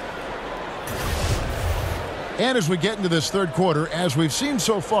happen. And as we get into this third quarter, as we've seen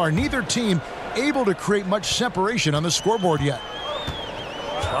so far, neither team able to create much separation on the scoreboard yet.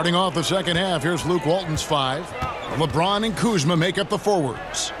 Starting off the second half, here's Luke Walton's 5. LeBron and Kuzma make up the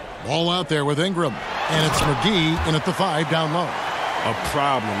forwards. Ball out there with Ingram. And it's McGee in at the 5 down low. A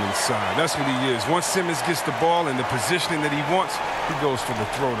problem inside. That's what he is. Once Simmons gets the ball in the positioning that he wants, he goes for the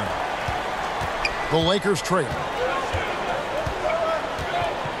throwdown. The Lakers trail.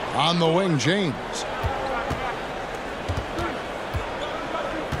 On the wing, James.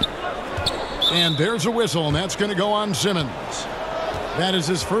 And there's a whistle, and that's going to go on Simmons. That is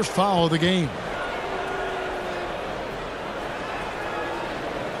his first foul of the game.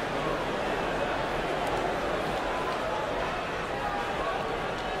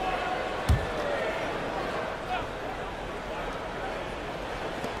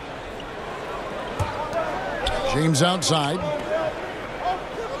 James outside.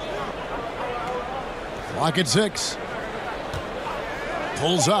 Clock at 6.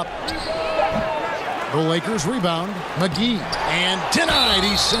 Pulls up. The Lakers rebound. McGee. And denied.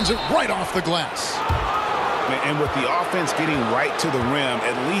 He sends it right off the glass. And with the offense getting right to the rim,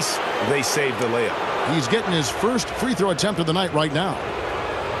 at least they saved the layup. He's getting his first free throw attempt of the night right now.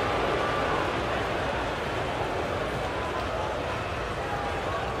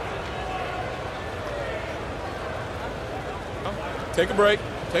 Take a break.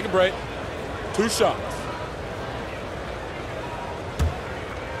 Take a break. 2 shots.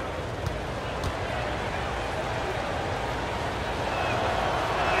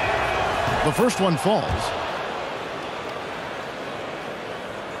 The first one falls.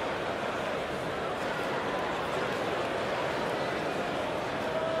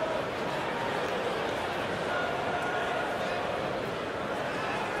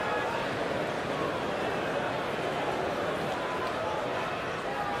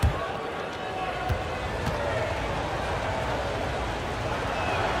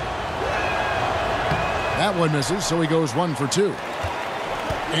 That one misses, so he goes 1 for 2.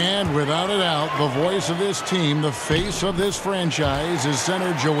 And without a doubt, the voice of this team, the face of this franchise, is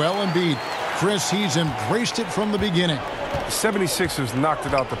center Joel Embiid. Chris, he's embraced it from the beginning. The 76ers knocked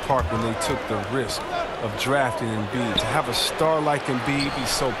it out the park when they took the risk of drafting Embiid. To have a star like Embiid be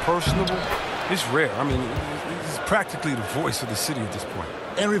so personable, it's rare. I mean, he's practically the voice of the city at this point.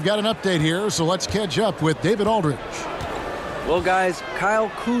 And we've got an update here, so let's catch up with David Aldridge. Well, guys, Kyle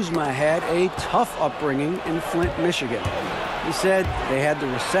Kuzma had a tough upbringing in Flint, Michigan. He said they had the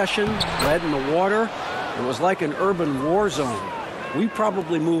recession, lead in the water. It was like an urban war zone. We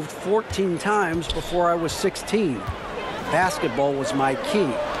probably moved 14 times before I was 16. Basketball was my key.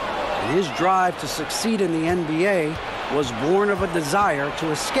 And his drive to succeed in the NBA was born of a desire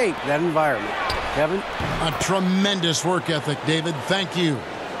to escape that environment. Kevin? A tremendous work ethic, David. Thank you.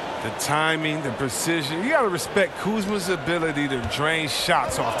 The timing, the precision. You got to respect Kuzma's ability to drain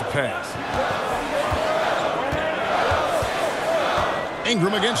shots off the pass.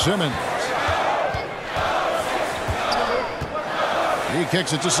 Ingram against Simmons. He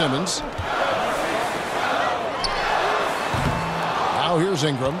kicks it to Simmons. Now here's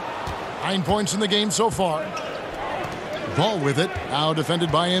Ingram. 9 points in the game so far. Ball with it. Now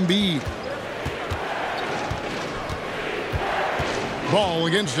defended by Embiid. Ball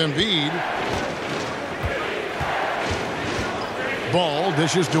against Embiid. Ball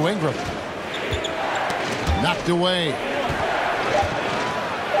dishes to Ingram. Knocked away.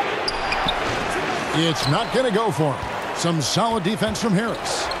 It's not going to go for him. Some solid defense from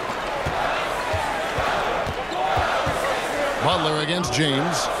Harris. Butler against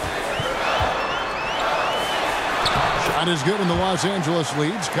James. Shot is good, and the Los Angeles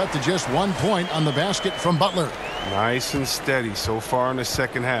leads cut to just 1 point on the basket from Butler. Nice and steady so far in the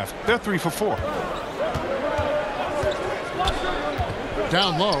second half. They're 3 for 4.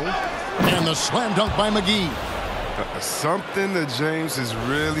 Down low, and the slam dunk by McGee. Something that James has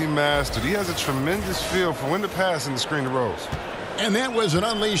really mastered. He has a tremendous feel for when to pass and to screen the rolls. And that was an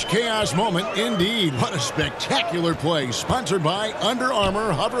unleashed chaos moment indeed. What a spectacular play, sponsored by Under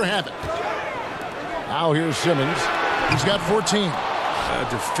Armour Hover Havoc. Now here's Simmons. He's got 14. A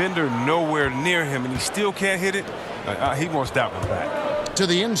defender nowhere near him, and he still can't hit it. He wants that one back. To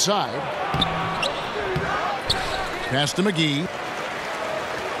the inside. Pass to McGee.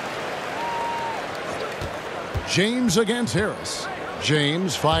 James against Harris.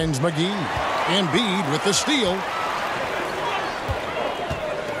 James finds McGee. Embiid with the steal.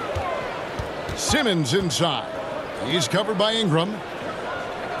 Simmons inside. He's covered by Ingram.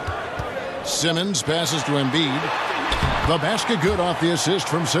 Simmons passes to Embiid. The basket good off the assist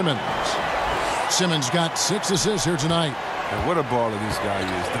from Simmons. Simmons got 6 assists here tonight. And what a baller this guy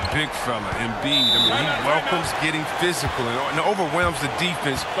is. The big fella, Embiid. I mean, he welcomes getting physical and overwhelms the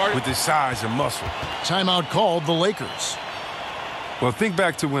defense with his size and muscle. Timeout called the Lakers. Well, think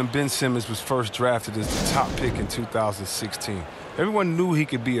back to when Ben Simmons was first drafted as the top pick in 2016. Everyone knew he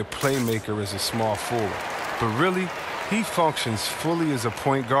could be a playmaker as a small forward. But really, he functions fully as a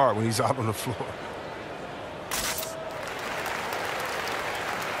point guard when he's out on the floor.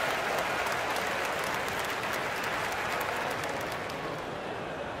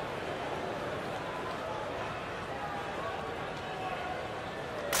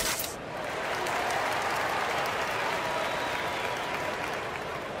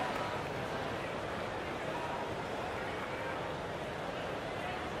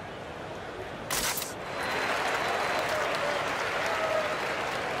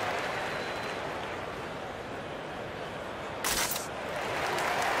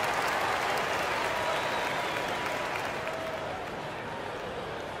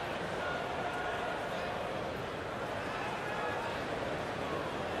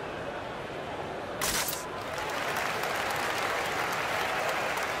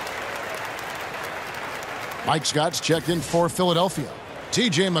 Mike Scott's checked in for Philadelphia.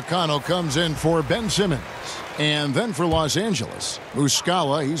 T.J. McConnell comes in for Ben Simmons. And then for Los Angeles,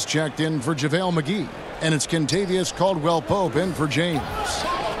 Muscala, he's checked in for JaVale McGee. And it's Kentavious Caldwell-Pope in for James.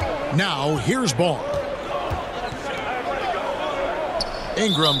 Now, here's Ball.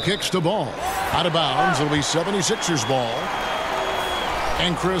 Ingram kicks to Ball. Out of bounds, it'll be 76ers ball.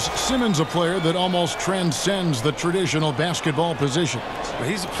 And Chris Simmons, a player that almost transcends the traditional basketball positions.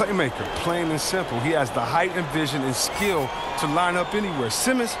 He's a playmaker, plain and simple. He has the height and vision and skill to line up anywhere.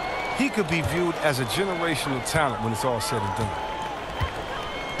 Simmons, he could be viewed as a generational talent when it's all said and done.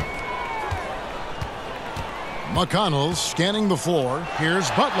 McConnell scanning the floor. Here's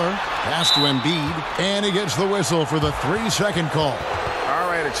Butler. Pass to Embiid. And he gets the whistle for the 3-second call. All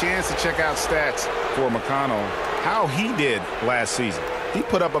right, a chance to check out stats for McConnell. How he did last season. He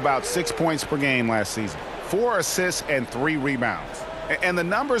put up about 6 points per game last season. 4 assists and 3 rebounds. And the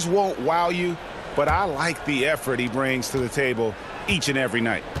numbers won't wow you, but I like the effort he brings to the table each and every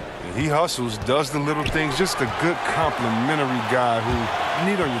night. He hustles, does the little things, just a good complimentary guy who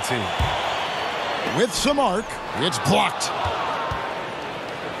you need on your team. With some arc, it's blocked.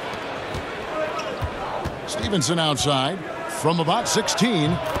 Stevenson outside from about 16.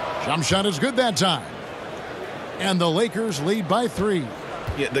 Jump shot is good that time. And the Lakers lead by 3.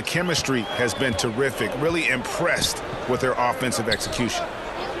 Yeah, the chemistry has been terrific. Really impressed with their offensive execution.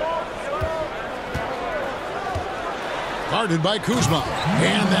 Guarded by Kuzma.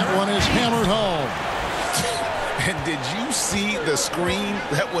 And that one is hammered home. And did you see the screen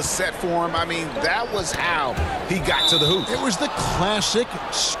that was set for him? I mean, that was how he got to the hoop. It was the classic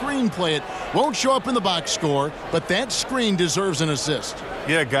screenplay. It won't show up in the box score, but that screen deserves an assist.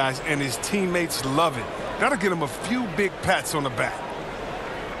 Yeah, guys, and his teammates love it. That'll get him a few big pats on the back.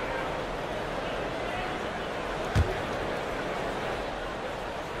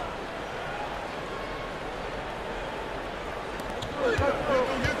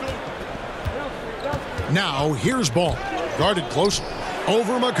 Now, here's Ball. Guarded closely.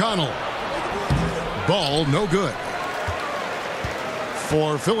 Over McConnell. Ball, no good.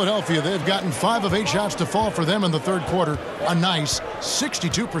 For Philadelphia, they've gotten 5 of 8 shots to fall for them in the third quarter. A nice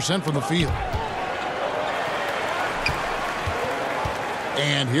 62% from the field.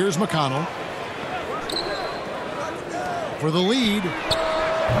 And here's McConnell. For the lead.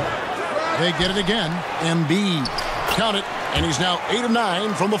 They get it again. Embiid. Count it. And he's now 8 of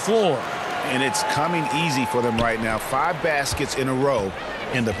 9 from the floor. And it's coming easy for them right now. 5 baskets in a row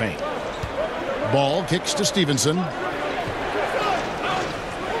in the paint. Ball kicks to Stevenson.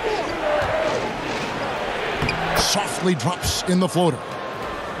 Softly drops in the floater.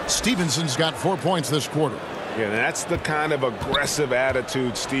 Stevenson's got 4 points this quarter. Yeah, that's the kind of aggressive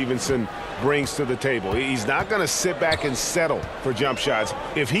attitude Stevenson brings to the table. He's not going to sit back and settle for jump shots.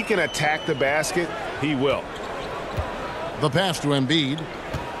 If he can attack the basket, he will. The pass to Embiid.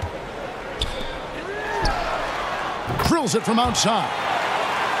 Drills it from outside.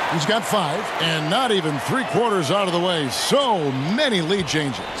 He's got 5 and not even 3/4 out of the way. So many lead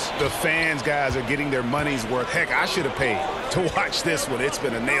changes. The fans, guys, are getting their money's worth. Heck, I should have paid to watch this one. It's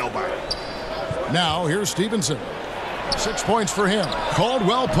been a nail-biter. Now here's Stevenson. 6 points for him.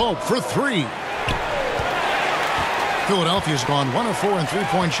 Caldwell Pope for 3. Philadelphia's gone 1 of 4 in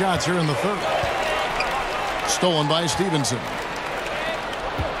 3-point shots here in the third. Stolen by Stevenson.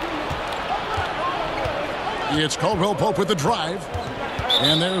 It's Caldwell Pope with the drive.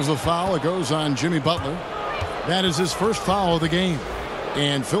 And there's the foul. It goes on Jimmy Butler. That is his first foul of the game.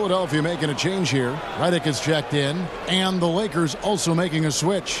 And Philadelphia making a change here. Redick is checked in. And the Lakers also making a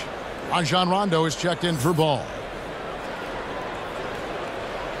switch. Rajon Rondo is checked in for Ball.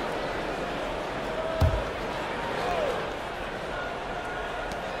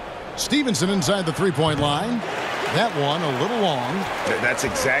 Stevenson inside the 3-point line. That one a little long. That's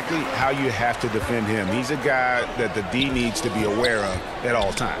exactly how you have to defend him. He's a guy that the D needs to be aware of at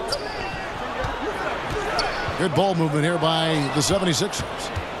all times. Good ball movement here by the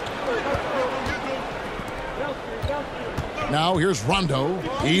 76ers. Now here's Rondo.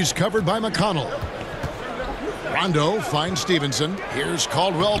 He's covered by McConnell. Rondo finds Stevenson. Here's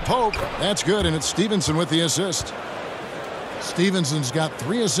Caldwell Pope. That's good, and it's Stevenson with the assist. Stevenson's got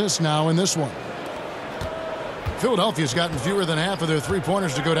 3 assists now in this one. Philadelphia's gotten fewer than half of their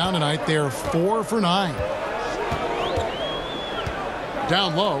 3-pointers to go down tonight. They're 4 for 9.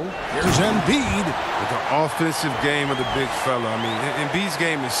 Down low, here's Embiid. With the offensive game of the big fella. I mean, Embiid's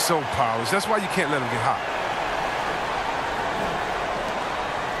game is so polished. That's why you can't let him get hot.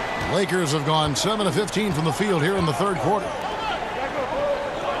 Lakers have gone 7 of 15 from the field here in the third quarter.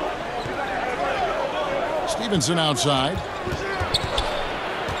 Stevenson outside.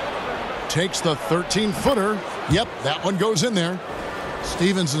 Takes the 13-footer. Yep, that one goes in there.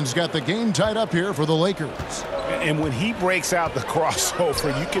 Stevenson's got the game tied up here for the Lakers. And when he breaks out the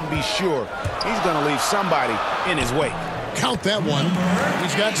crossover, you can be sure he's going to leave somebody in his wake. Count that one.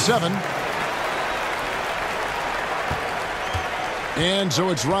 He's got 7. And so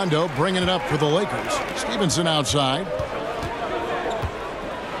it's Rondo bringing it up for the Lakers. Stevenson outside.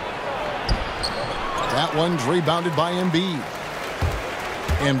 That one's rebounded by Embiid.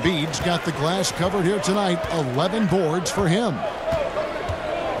 Embiid's got the glass covered here tonight. 11 boards for him.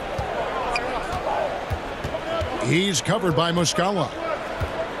 He's covered by Muscala.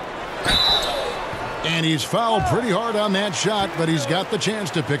 And he's fouled pretty hard on that shot, but he's got the chance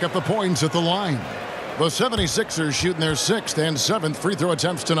to pick up the points at the line. The 76ers shooting their 6th and 7th free throw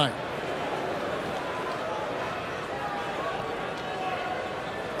attempts tonight.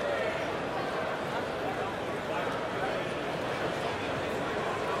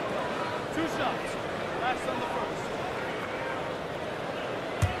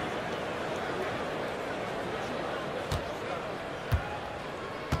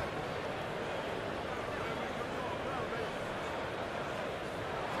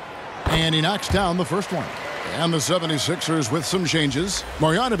 And he knocks down the first one. And the 76ers with some changes.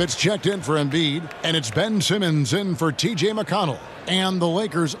 Marjanovic checked in for Embiid, and it's Ben Simmons in for T.J. McConnell. And the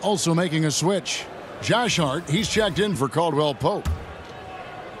Lakers also making a switch. Josh Hart, he's checked in for Caldwell Pope.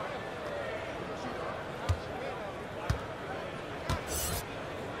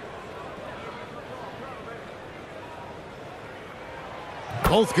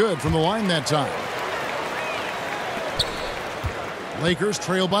 Both good from the line that time. Lakers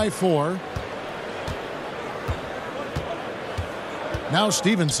trail by 4. Now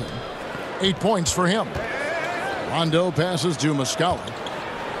Stevenson. 8 points for him. Rondo passes to Muscala.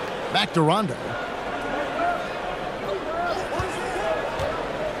 Back to Rondo.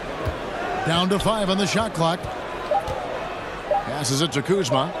 Down to 5 on the shot clock. Passes it to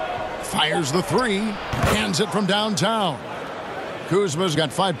Kuzma. Fires the 3. Hands it from downtown. Kuzma's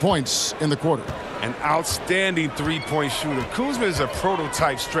got 5 points in the quarter. An outstanding three-point shooter. Kuzma is a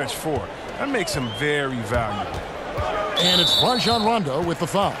prototype stretch 4. That makes him very valuable. And it's Rajon Rondo with the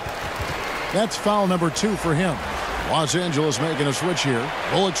foul. That's foul number 2 for him. Los Angeles making a switch here.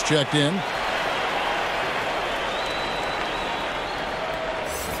 Bullock's checked in.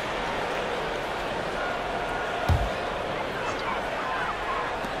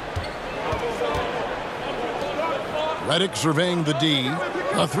 Redick surveying the D.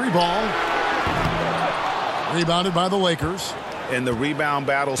 A 3-ball. Rebounded by the Lakers. And the rebound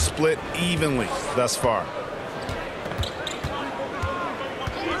battle split evenly thus far.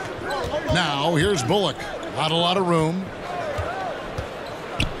 Now here's Bullock. Not a lot of room.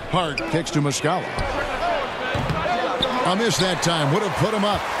 Hart kicks to Muscala. A miss that time would have put him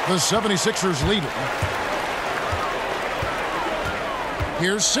up. The 76ers lead it.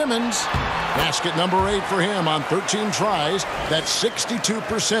 Here's Simmons. Basket number 8 for him on 13 tries. That's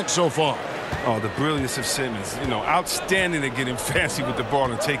 62% so far. Oh, the brilliance of Simmons. You know, outstanding at getting fancy with the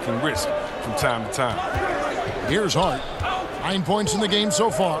ball and taking risks from time to time. Here's Hart. 9 points in the game so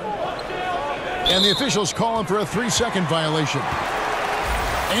far. And the officials calling for a 3-second violation.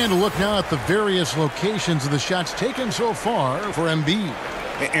 And look now at the various locations of the shots taken so far for Embiid.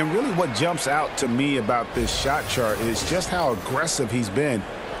 And really what jumps out to me about this shot chart is just how aggressive he's been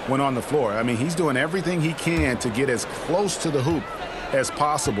when on the floor. I mean, he's doing everything he can to get as close to the hoop as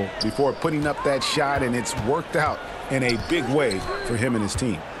possible before putting up that shot, and it's worked out in a big way for him and his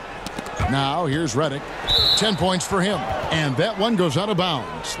team. Now here's Redick. 10 points for him. And that one goes out of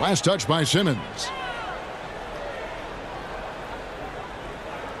bounds. Last touch by Simmons.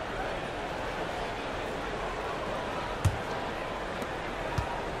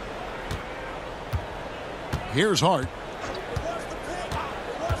 Here's Hart.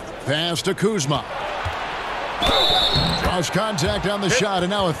 Pass to Kuzma. Draws contact on the shot, and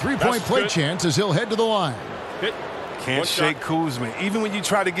now a three-point play chance as he'll head to the line. Can't shake Kuzma. Even when you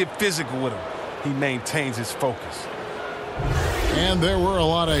try to get physical with him, he maintains his focus. And there were a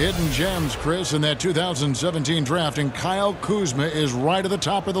lot of hidden gems, Chris, in that 2017 draft, and Kyle Kuzma is right at the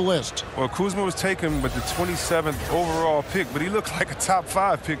top of the list. Well, Kuzma was taken with the 27th overall pick, but he looked like a top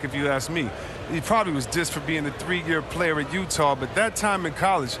 5 pick if you ask me. He probably was dissed for being a 3-year player at Utah, but that time in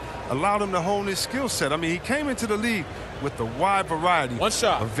college allowed him to hone his skill set. I mean, he came into the league with a wide variety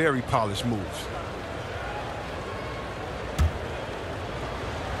of very polished moves.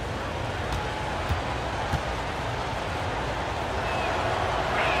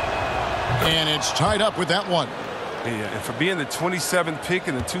 And it's tied up with that one. Yeah, and for being the 27th pick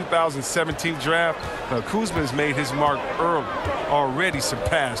in the 2017 draft, Kuzma has made his mark early, already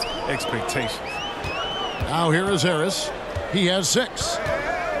surpassed expectations. Now here is Harris. He has 6.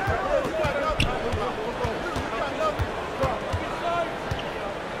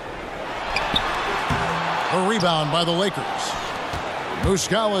 A rebound by the Lakers.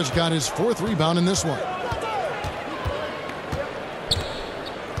 Muscala's got his 4th rebound in this one.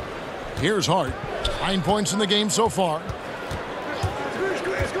 Here's Hart. 9 points in the game so far.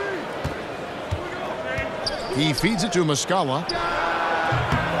 He feeds it to Muscala.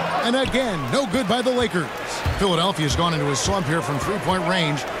 And again, no good by the Lakers. Philadelphia's gone into a slump here from three-point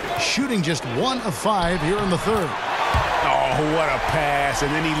range, shooting just 1 of 5 here in the 3rd. Oh, what a pass.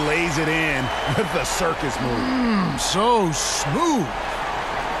 And then he lays it in with the circus move. So smooth.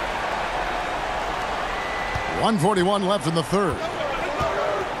 1:41 left in the 3rd.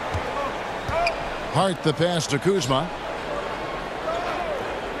 Hart the pass to Kuzma.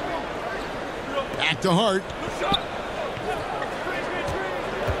 Back to Hart.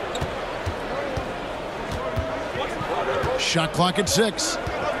 Shot clock at 6.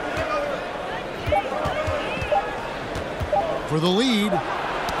 For the lead,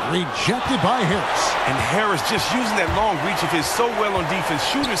 Rejected by Harris. And Harris just using that long reach of his so well on defense.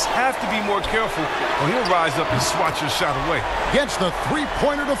 Shooters have to be more careful or he'll rise up and swat your shot away. Gets the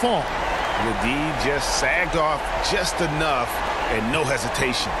three-pointer to fall. The D just sagged off just enough and no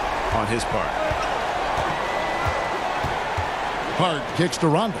hesitation on his part. Hart kicks to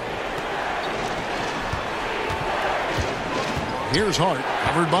Rondo. Here's Hart,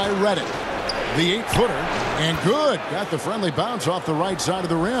 covered by Reddick. The 8-footer, and good. Got the friendly bounce off the right side of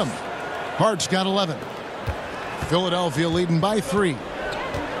the rim. Hart's got 11. Philadelphia leading by 3.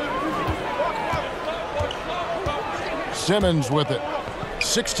 Simmons with it.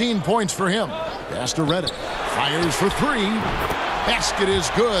 16 points for him. Pass to Reddick. Fires for 3. Basket is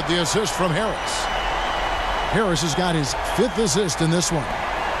good. The assist from Harris. Harris has got his 5th assist in this one.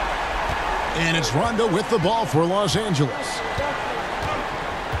 And it's Rondo with the ball for Los Angeles.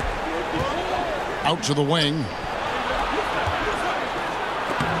 Out to the wing.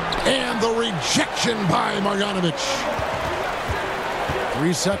 And the rejection by Marjanovic.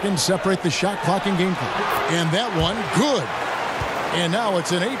 3 seconds separate the shot clock and game clock. And that one, good. And now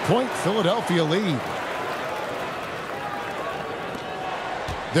it's an 8-point Philadelphia lead.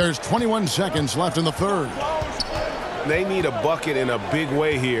 There's 21 seconds left in the third. They need a bucket in a big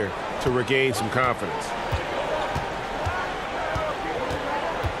way here to regain some confidence.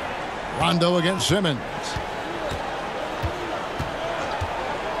 Rondo against Simmons.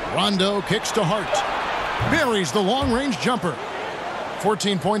 Rondo kicks to Hart. Buries the long-range jumper.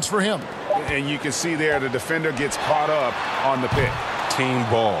 14 points for him. And you can see there the defender gets caught up on the pick. Team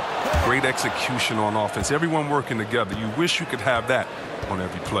ball. Great execution on offense. Everyone working together. You wish you could have that on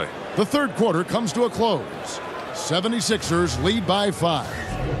every play. The third quarter comes to a close. 76ers lead by 5.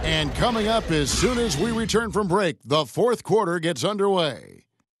 And coming up as soon as we return from break, the fourth quarter gets underway.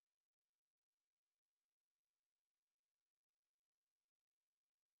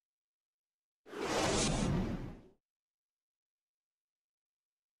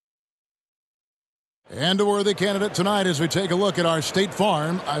 And a worthy candidate tonight as we take a look at our State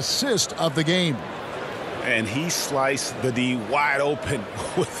Farm assist of the game. And he sliced the D wide open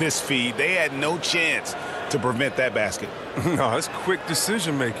with this feed. They had no chance to prevent that basket. No, it's quick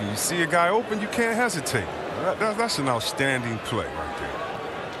decision making. You see a guy open, you can't hesitate. That's an outstanding play right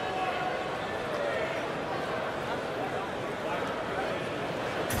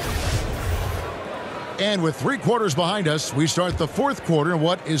there. And with 3 quarters behind us, we start the fourth quarter in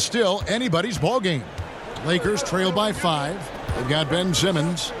what is still anybody's ball game. Lakers trail by 5. They've got Ben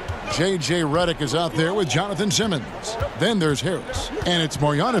Simmons. J.J. Redick is out there with Jonathan Simmons. Then there's Harris. And it's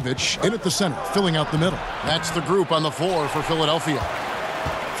Marjanovic in at the center, filling out the middle. That's the group on the floor for Philadelphia.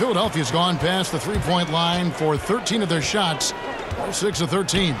 Philadelphia's gone past the three-point line for 13 of their shots. 6 of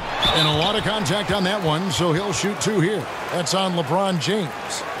 13. And a lot of contact on that one, so he'll shoot 2 here. That's on LeBron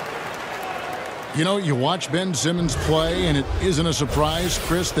James. You know, you watch Ben Simmons play, and it isn't a surprise,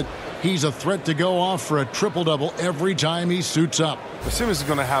 Chris, that he's a threat to go off for a triple-double every time he suits up. But Simmons is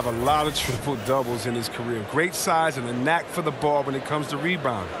going to have a lot of triple-doubles in his career. Great size and a knack for the ball when it comes to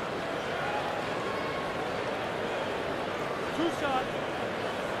rebounding.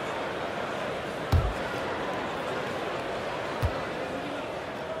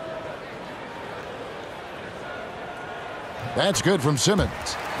 That's good from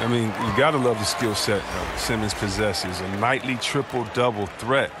Simmons. I mean, you got to love the skill set Simmons possesses. A nightly triple-double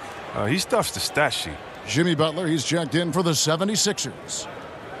threat. He stuffs the stat sheet. Jimmy Butler, he's checked in for the 76ers.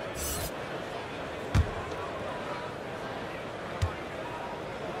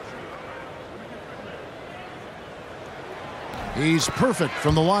 He's perfect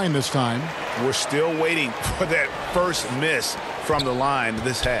from the line this time. We're still waiting for that first miss from the line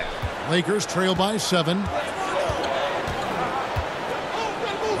this half. Lakers trail by 7.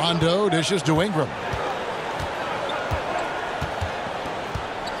 Rondo dishes to Ingram.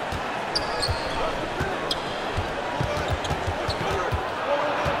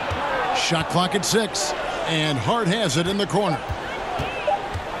 Shot clock at 6. And Hart has it in the corner.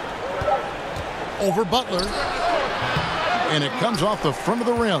 Over Butler. And it comes off the front of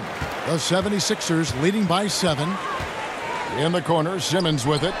the rim. The 76ers leading by 7. In the corner, Simmons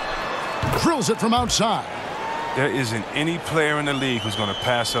with it. Drills it from outside. There isn't any player in the league who's going to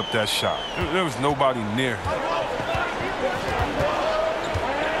pass up that shot. There was nobody near him.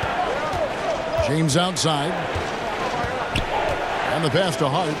 James outside. And the pass to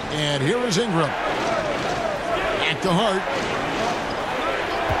Hart. And here is Ingram. Back to Hart.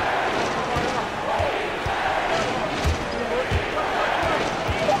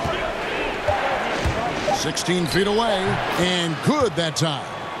 "16 feet away, and good that time."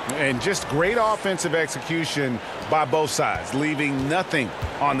 And just great offensive execution by both sides, leaving nothing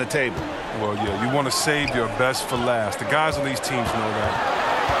on the table. Well, yeah, you want to save your best for last. The guys on these teams know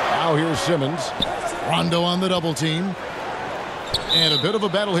that. Now here's Simmons. Rondo on the double team. And a bit of a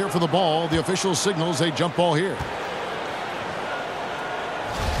battle here for the ball. The official signals a jump ball here.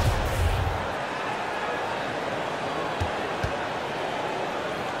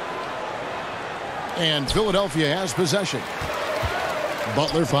 And Philadelphia has possession.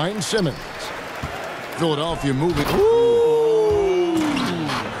 Butler finds Simmons. Philadelphia moving.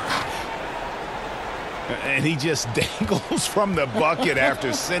 And he just dangles from the bucket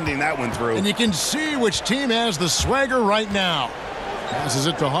after sending that one through. And you can see which team has the swagger right now. Passes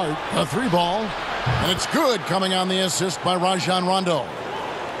it to Hart. A 3-ball. And it's good, coming on the assist by Rajon Rondo.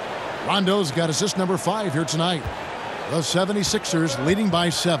 Rondo's got assist number 5 here tonight. The 76ers leading by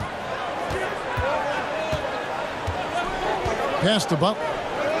 7. Pass to Butler.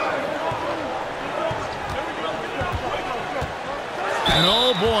 And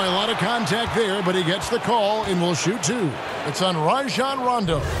oh boy, a lot of contact there, but he gets the call and will shoot 2. It's on Rajon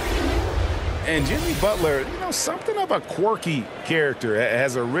Rondo. And Jimmy Butler, you know, something of a quirky character,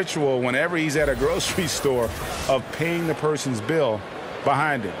 has a ritual whenever he's at a grocery store of paying the person's bill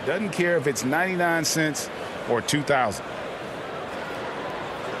behind him. Doesn't care if it's 99 cents or 2,000.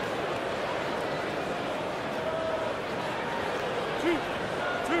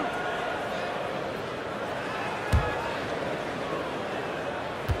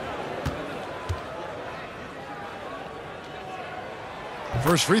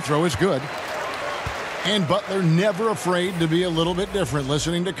 First free throw is good. And Butler never afraid to be a little bit different,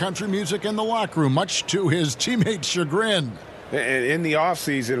 listening to country music in the locker room, much to his teammates' chagrin. And in the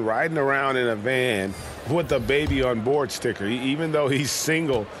offseason, riding around in a van with the baby on board sticker, even though he's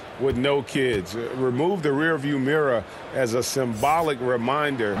single with no kids. Remove the rearview mirror as a symbolic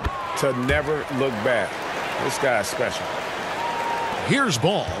reminder to never look back. This guy's special. Here's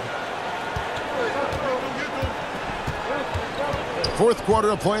Ball. Fourth quarter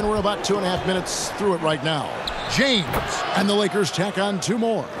of play, and we're about 2.5 minutes through it right now. James, and the Lakers tack on 2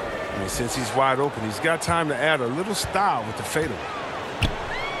 more. I mean, since he's wide open, he's got time to add a little style with the fadeaway.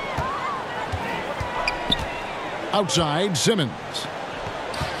 Outside, Simmons.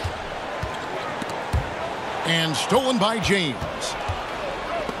 And stolen by James.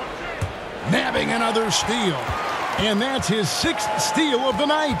 Nabbing another steal. And that's his 6th steal of the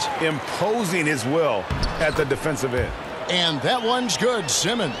night. Imposing his will at the defensive end. And that one's good,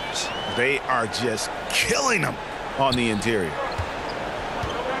 Simmons. They are just killing him on the interior.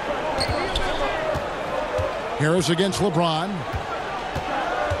 Harris against LeBron.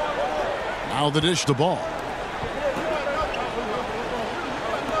 Now the dish to Ball.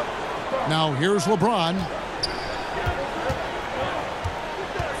 Now here's LeBron.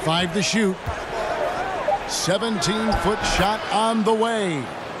 5 to shoot. 17-foot shot on the way.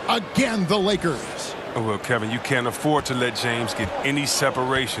 Again, the Lakers. Oh, well, Kevin, you can't afford to let James get any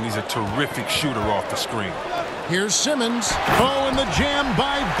separation. He's a terrific shooter off the screen. Here's Simmons. Oh, and the jam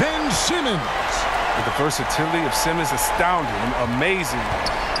by Ben Simmons. The versatility of Simmons astounding, amazing,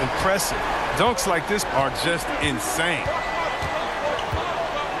 impressive. Dunks like this are just insane.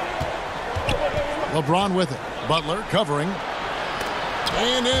 LeBron with it. Butler covering.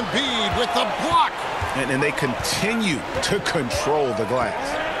 And Embiid with the block. And they continue to control the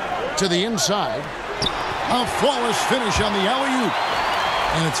glass. To the inside. A flawless finish on the alley-oop.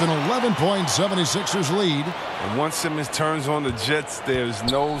 And it's an 11-point 76ers lead. And once Simmons turns on the Jets, there's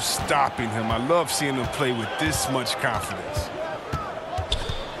no stopping him. I love seeing him play with this much confidence.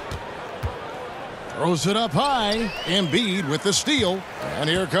 Throws it up high. Embiid with the steal. And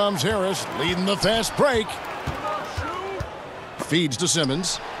here comes Harris leading the fast break. Feeds to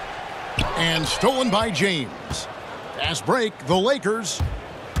Simmons. And stolen by James. Fast break, the Lakers.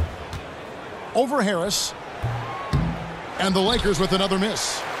 Over Harris. And the Lakers with another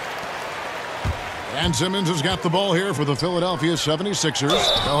miss. And Simmons has got the ball here for the Philadelphia 76ers.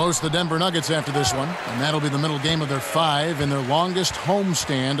 They'll host the Denver Nuggets after this one. And that'll be the middle game of their 5 in their longest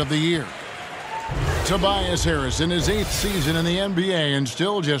homestand of the year. Tobias Harris in his 8th season in the NBA and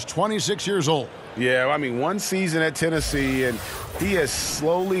still just 26 years old. Yeah, I mean, 1 season at Tennessee, and he has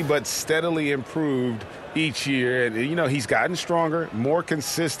slowly but steadily improved each year. And, you know, he's gotten stronger, more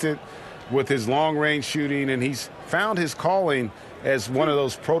consistent with his long-range shooting, and he's found his calling as one of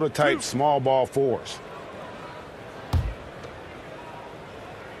those prototype small ball 4s.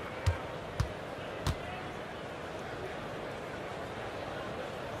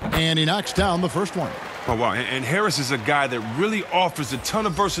 And he knocks down the first one. Oh, wow. And Harris is a guy that really offers a ton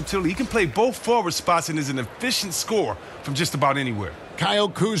of versatility. He can play both forward spots and is an efficient scorer from just about anywhere. Kyle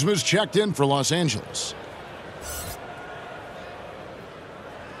Kuzma's checked in for Los Angeles.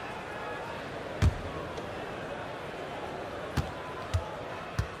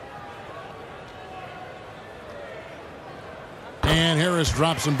 Harris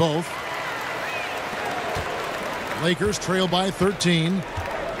drops them both. Lakers trail by 13.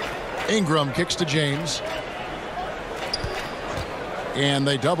 Ingram kicks to James. And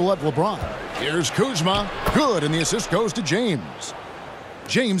they double up LeBron. Here's Kuzma. Good, and the assist goes to James.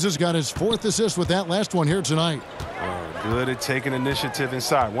 James has got his 4th assist with that last one here tonight. Good at taking initiative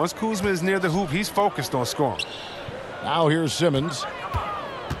inside. Once Kuzma is near the hoop, he's focused on scoring. Now here's Simmons.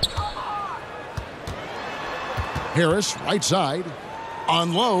 Harris, right side,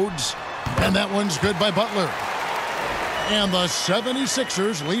 unloads, and that one's good by Butler. And the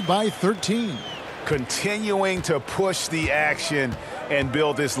 76ers lead by 13. Continuing to push the action and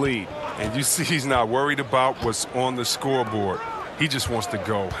build this lead. And you see he's not worried about what's on the scoreboard. He just wants to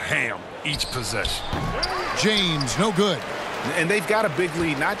go ham each possession. James, no good. And they've got a big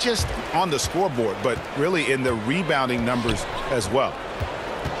lead, not just on the scoreboard, but really in the rebounding numbers as well.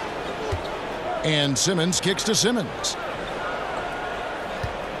 And Simmons kicks to Simmons.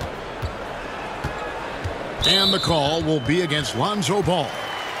 And the call will be against Lonzo Ball.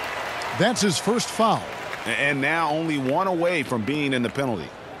 That's his first foul. And now only one away from being in the penalty.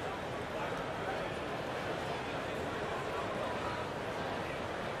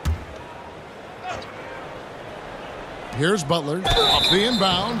 Here's Butler, off the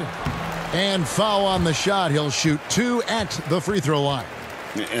inbound, and foul on the shot. He'll shoot 2 at the free throw line.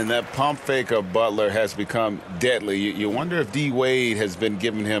 And that pump fake of Butler has become deadly. You wonder if D. Wade has been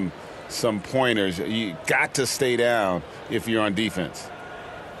giving him some pointers. You got to stay down if you're on defense.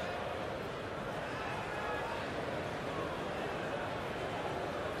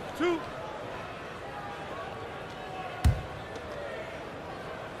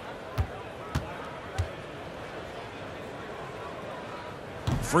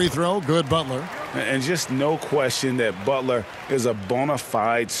 Free throw, good Butler. And just no question that Butler is a bona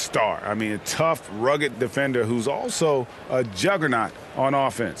fide star. I mean, a tough, rugged defender who's also a juggernaut on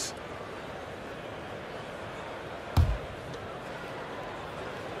offense.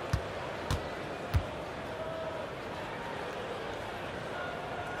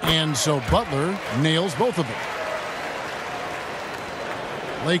 And so Butler nails both of them.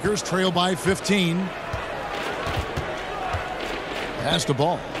 Lakers trail by 15. Pass the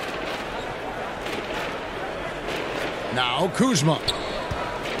ball. Now Kuzma.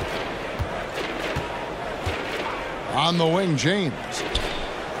 On the wing, James.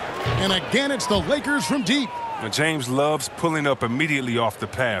 And again, it's the Lakers from deep. Now, James loves pulling up immediately off the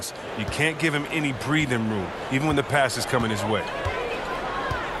pass. You can't give him any breathing room, even when the pass is coming his way.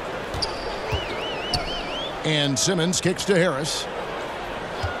 And Simmons kicks to Harris.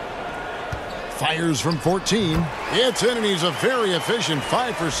 Fires from 14. It's in, and he's a very efficient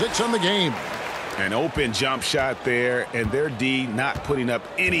 5 for 6 on the game. An open jump shot there, and their D not putting up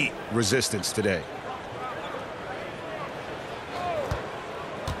any resistance today.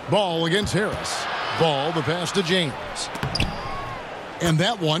 Ball against Harris. Ball, the pass to James. And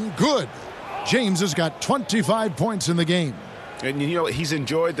that one, good. James has got 25 points in the game. And, you know, he's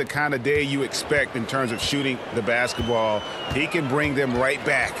enjoyed the kind of day you expect in terms of shooting the basketball. He can bring them right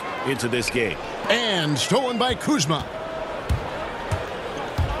back into this game. And stolen by Kuzma.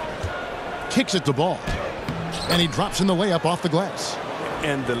 Kicks at the ball. And he drops in the layup off the glass.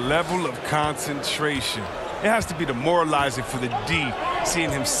 And the level of concentration. It has to be demoralizing for the D, seeing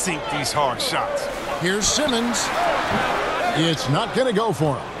him sink these hard shots. Here's Simmons. It's not going to go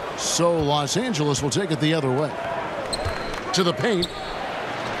for him. So Los Angeles will take it the other way. To the paint.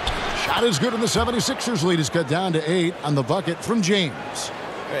 Shot is good, and the 76ers lead is cut down to 8 on the bucket from James.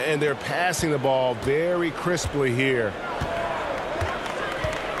 And they're passing the ball very crisply here.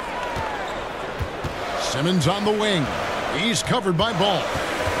 Simmons on the wing. He's covered by Ball.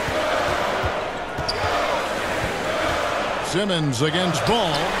 Simmons against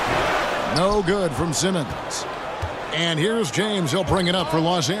Ball. No good from Simmons. And here's James. He'll bring it up for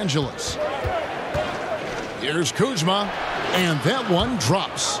Los Angeles. Here's Kuzma. And that one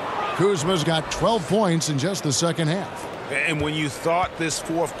drops. Kuzma's got 12 points in just the second half. And when you thought this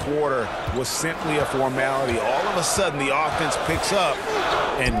fourth quarter was simply a formality, all of a sudden the offense picks up,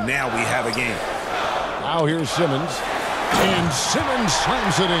 and now we have a game. Now here's Simmons. And Simmons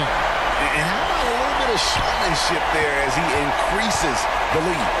slams it in. And how about a little bit of showmanship there as he increases the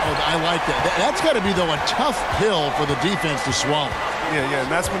lead? Oh, I like that. That's got to be, though, a tough pill for the defense to swallow. Yeah,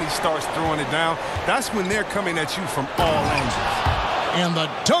 and that's when he starts throwing it down. That's when they're coming at you from all angles. And the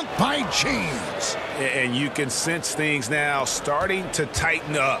dunk by James. And you can sense things now starting to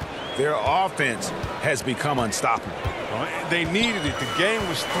tighten up. Their offense has become unstoppable. They needed it. The game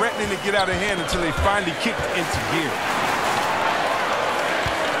was threatening to get out of hand until they finally kicked into gear.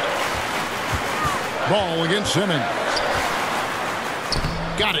 Ball against Simmons.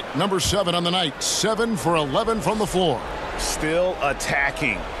 Got it. Number 7 on the night. 7 for 11 from the floor. Still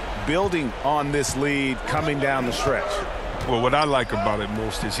attacking, building on this lead coming down the stretch. Well, what I like about it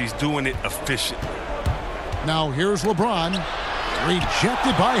most is he's doing it efficiently. Now here's LeBron.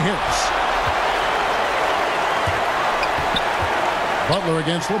 Rejected by Harris. Butler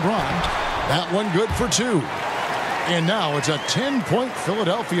against LeBron. That one good for 2. And now it's a 10-point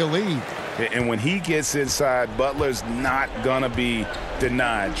Philadelphia lead. And when he gets inside, Butler's not going to be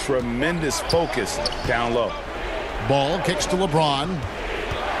denied. Tremendous focus down low. Ball kicks to LeBron.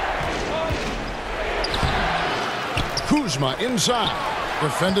 Kuzma inside.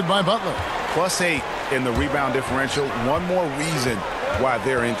 Defended by Butler. +8 in the rebound differential. One more reason why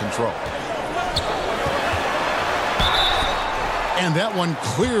they're in control. And that one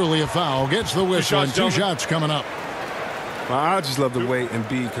clearly a foul. Gets the whistle, and 2 shots coming up. Well, I just love the way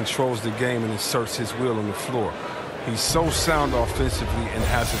Embiid controls the game and inserts his will on the floor. He's so sound offensively and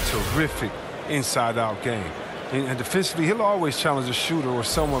has a terrific inside-out game. And defensively, he'll always challenge a shooter or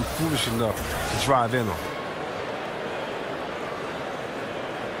someone foolish enough to drive in on him.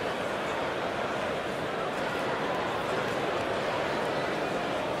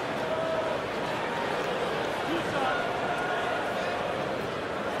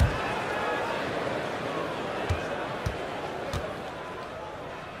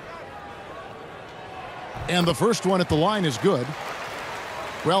 And the first one at the line is good.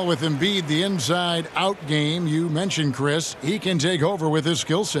 Well, with Embiid, the inside-out game, you mentioned, Chris, he can take over with his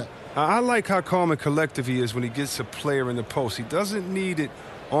skill set. I like how calm and collective he is when he gets a player in the post. He doesn't need it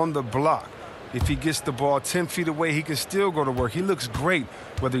on the block. If he gets the ball 10 feet away, he can still go to work. He looks great,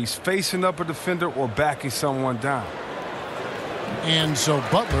 whether he's facing up a defender or backing someone down. And so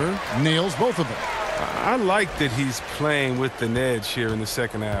Butler nails both of them. I like that he's playing with an edge here in the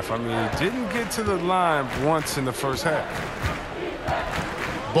second half. I mean, he didn't get to the line once in the first half.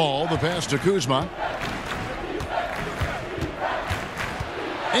 Ball, the pass to Kuzma.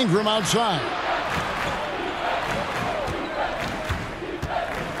 Ingram outside.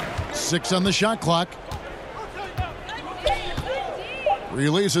 6 on the shot clock.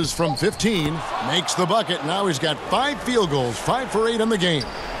 Releases from 15. Makes the bucket. Now he's got 5 field goals. 5 for 8 in the game.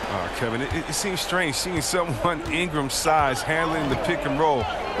 Kevin, it seems strange seeing someone Ingram's size handling the pick and roll,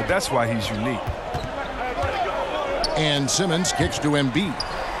 but that's why he's unique. And Simmons kicks to Embiid.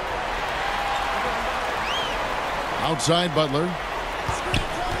 Outside Butler.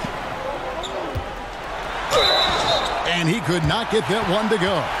 And he could not get that one to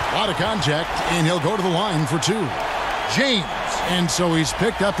go. A lot of contact, and he'll go to the line for 2. James. And so he's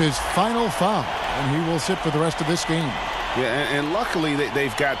picked up his final foul, and he will sit for the rest of this game. Yeah, and luckily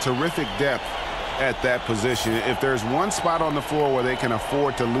they've got terrific depth at that position. If there's one spot on the floor where they can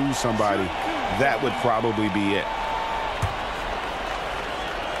afford to lose somebody, that would probably be it.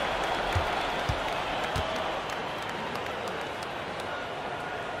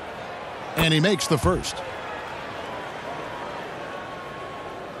 And he makes the first.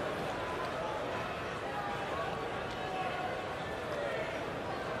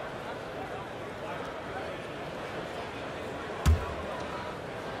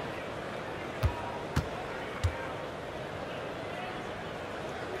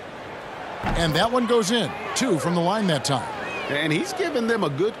 And that one goes in. 2 from the line that time. And he's given them a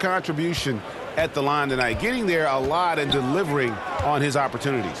good contribution at the line tonight, getting there a lot and delivering on his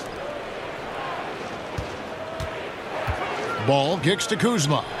opportunities. Ball kicks to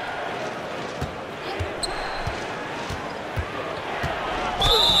Kuzma.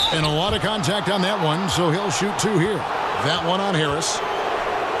 And a lot of contact on that one, so he'll shoot 2 here. That one on Harris.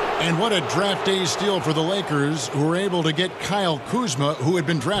 And what a draft day steal for the Lakers, who were able to get Kyle Kuzma, who had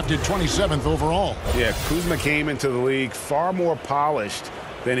been drafted 27th overall. Yeah, Kuzma came into the league far more polished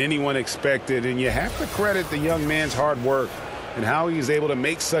than anyone expected, and you have to credit the young man's hard work and how he was able to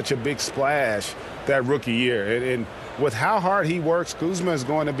make such a big splash that rookie year. And with how hard he works, Kuzma is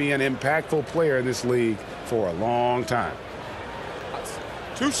going to be an impactful player in this league for a long time.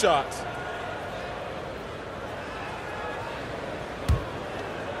 2 shots.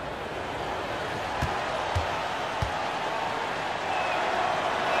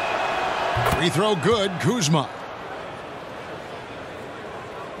 Free throw good, Kuzma.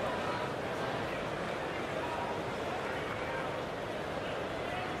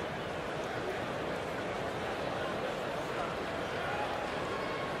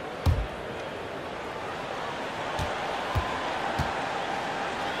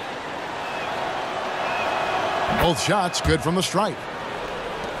 Both shots good from the stripe.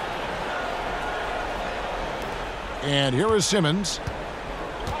 And here is Simmons.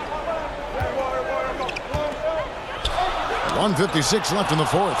 1:56 left in the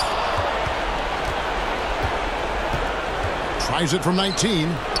fourth. Tries it from 19.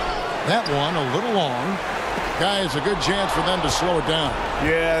 That one a little long. Guys, a good chance for them to slow it down.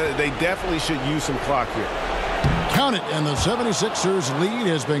 Yeah, they definitely should use some clock here. Count it, and the 76ers lead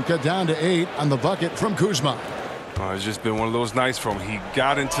has been cut down to 8 on the bucket from Kuzma. It's just been one of those nights from he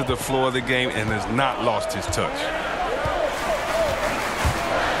got into the floor of the game and has not lost his touch.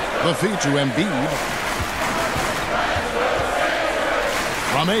 The feed to Embiid.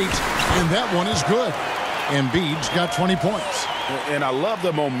 From 8, and that one is good. Embiid's got 20 points. And I love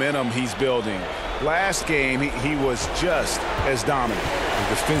the momentum he's building. Last game, he was just as dominant. And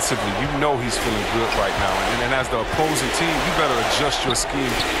defensively, you know he's feeling good right now. And as the opposing team, you better adjust your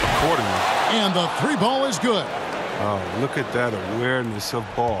scheme accordingly. And the 3 ball is good. Oh, look at that awareness of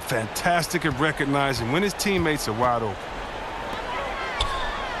ball. Fantastic at recognizing when his teammates are wide open.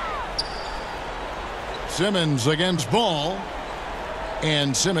 Simmons against Ball.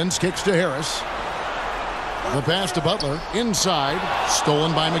 And Simmons kicks to Harris. The pass to Butler. Inside.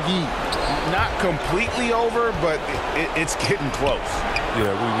 Stolen by McGee. Not completely over, but it's getting close.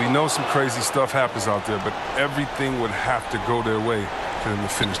 Yeah, we know some crazy stuff happens out there, but everything would have to go their way for them to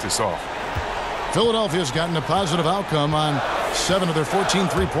finish this off. Philadelphia's gotten a positive outcome on 7 of their 14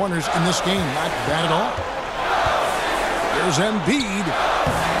 three-pointers in this game. Not bad at all. There's Embiid.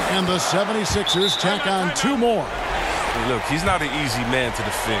 And the 76ers tack on 2 more. Hey, look, he's not an easy man to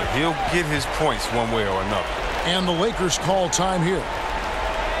defend. He'll get his points one way or another. And the Lakers call time here.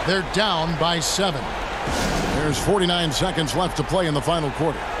 They're down by 7. There's 49 seconds left to play in the final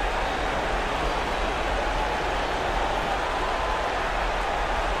quarter.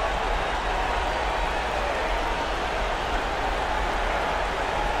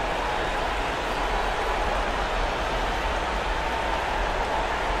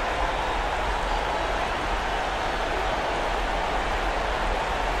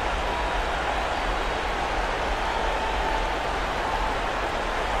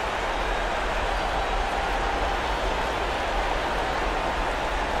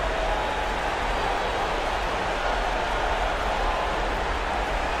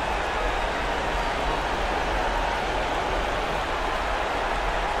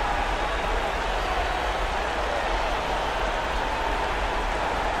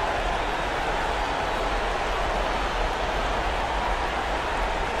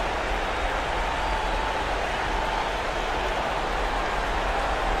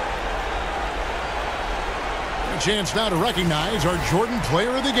 Chance now to recognize our Jordan Player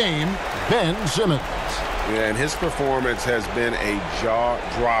of the Game, Ben Simmons. Yeah, and his performance has been a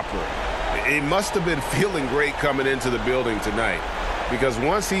jaw-dropper. He must have been feeling great coming into the building tonight because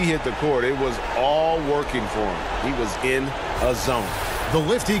once he hit the court, it was all working for him. He was in a zone. The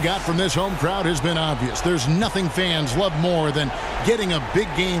lift he got from this home crowd has been obvious. There's nothing fans love more than getting a big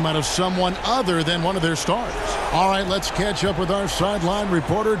game out of someone other than one of their stars. All right, let's catch up with our sideline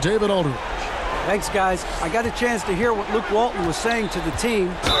reporter, David Aldridge. Thanks, guys. I got a chance to hear what Luke Walton was saying to the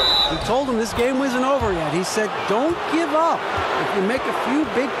team. He told them this game wasn't over yet. He said, don't give up. If you make a few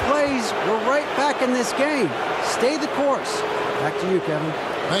big plays, we're right back in this game. Stay the course. Back to you, Kevin.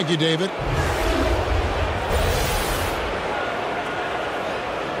 Thank you, David.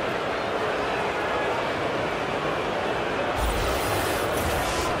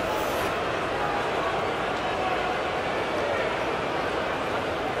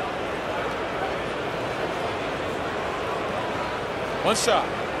 One shot.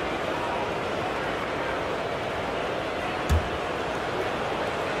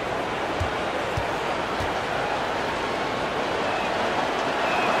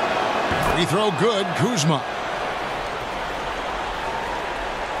 Free throw good, Kuzma.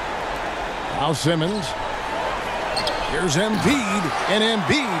 Now Simmons. Here's Embiid, and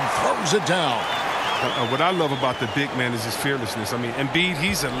Embiid throws it down. What I love about the big man is his fearlessness. I mean, Embiid,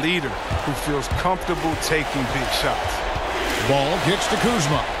 he's a leader who feels comfortable taking big shots. Ball kicks to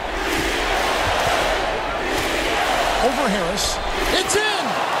Kuzma. Over Harris. It's in!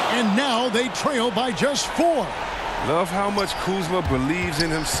 And now they trail by just 4. Love how much Kuzma believes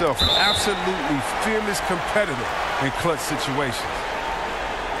in himself. An absolutely fearless competitor in clutch situations.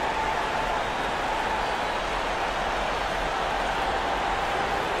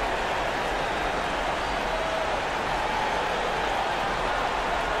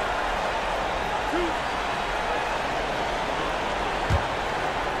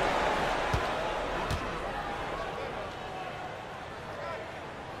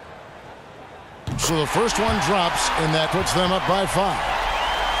 So the first one drops, and that puts them up by 5.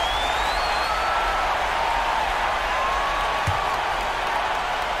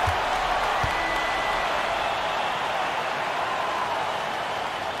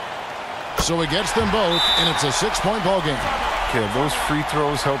 So he gets them both, and it's a 6-point ball game. Yeah, those free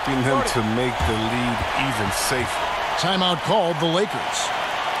throws helping him to make the lead even safer. Timeout called the Lakers.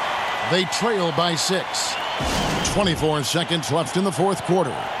 They trail by 6. 24 seconds left in the fourth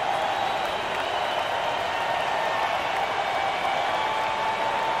quarter.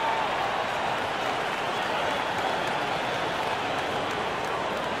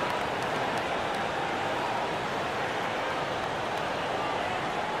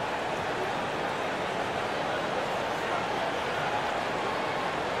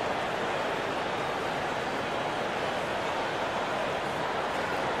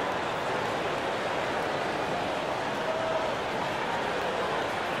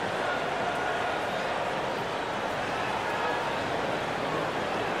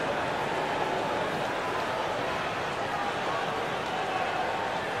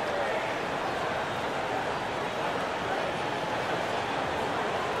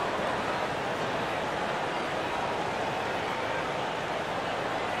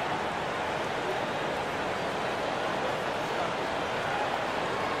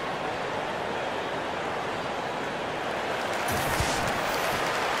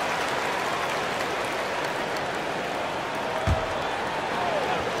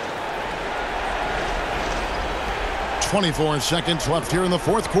 .24 seconds left here in the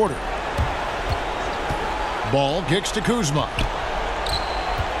fourth quarter. Ball kicks to Kuzma.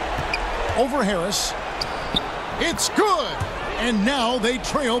 Over Harris. It's good. And now they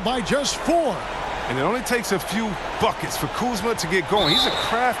trail by just 4. And it only takes a few buckets for Kuzma to get going. He's a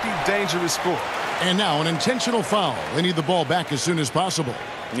crafty, dangerous scorer. And now an intentional foul. They need the ball back as soon as possible.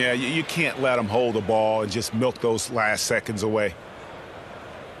 Yeah, you can't let them hold the ball and just milk those last seconds away.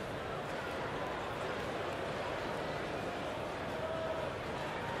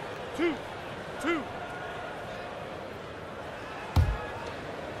 Two.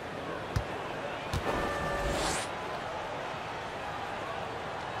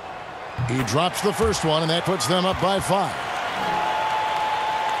 He drops the first one, and that puts them up by 5.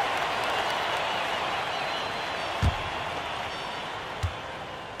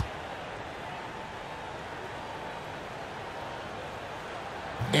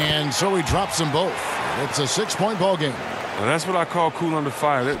 And so he drops them both. It's a 6-point ball game. Well, that's what I call cool under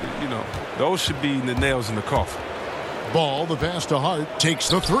fire. You know, those should be the nails in the coffin. Ball, the pass to Hart, takes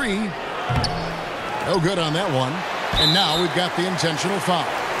the 3. No good on that one. And now we've got the intentional foul.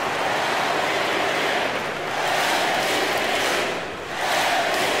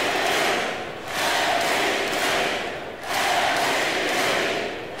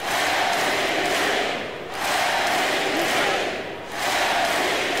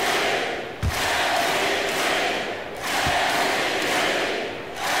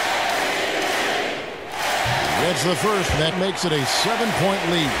 That's the first. That makes it a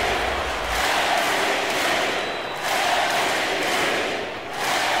 7-point lead.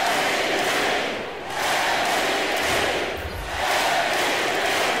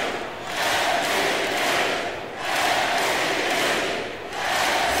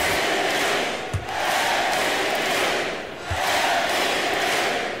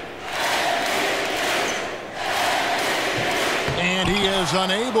 And he is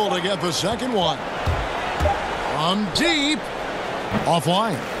unable to get the second one. From deep.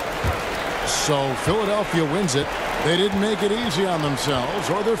 Offline. So Philadelphia wins it. They didn't make it easy on themselves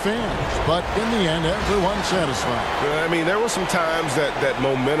or their fans. But in the end, everyone's satisfied. I mean, there were some times that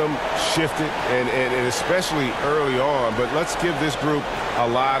momentum shifted, and especially early on. But let's give this group a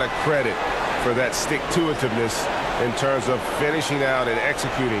lot of credit for that stick-to-itiveness in terms of finishing out and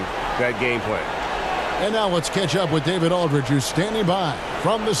executing that game plan. And now let's catch up with David Aldridge, who's standing by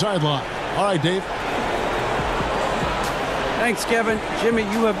from the sideline. All right, Dave. Thanks, Kevin. Jimmy,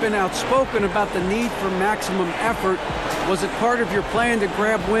 you have been outspoken about the need for maximum effort. Was it part of your plan to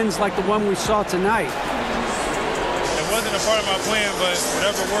grab wins like the one we saw tonight? It wasn't a part of my plan, but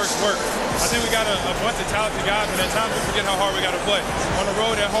whatever works. I think we got a bunch of talented guys, and at times we forget how hard we got to play. On the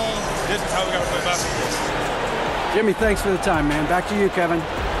road, at home, this is how we got to play basketball. Jimmy, thanks for the time, man. Back to you, Kevin.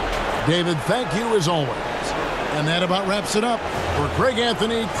 David, thank you as always. And that about wraps it up. For Greg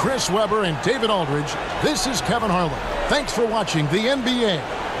Anthony, Chris Webber, and David Aldridge, this is Kevin Harlan. Thanks for watching the NBA,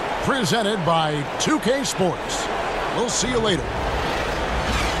 presented by 2K Sports. We'll see you later.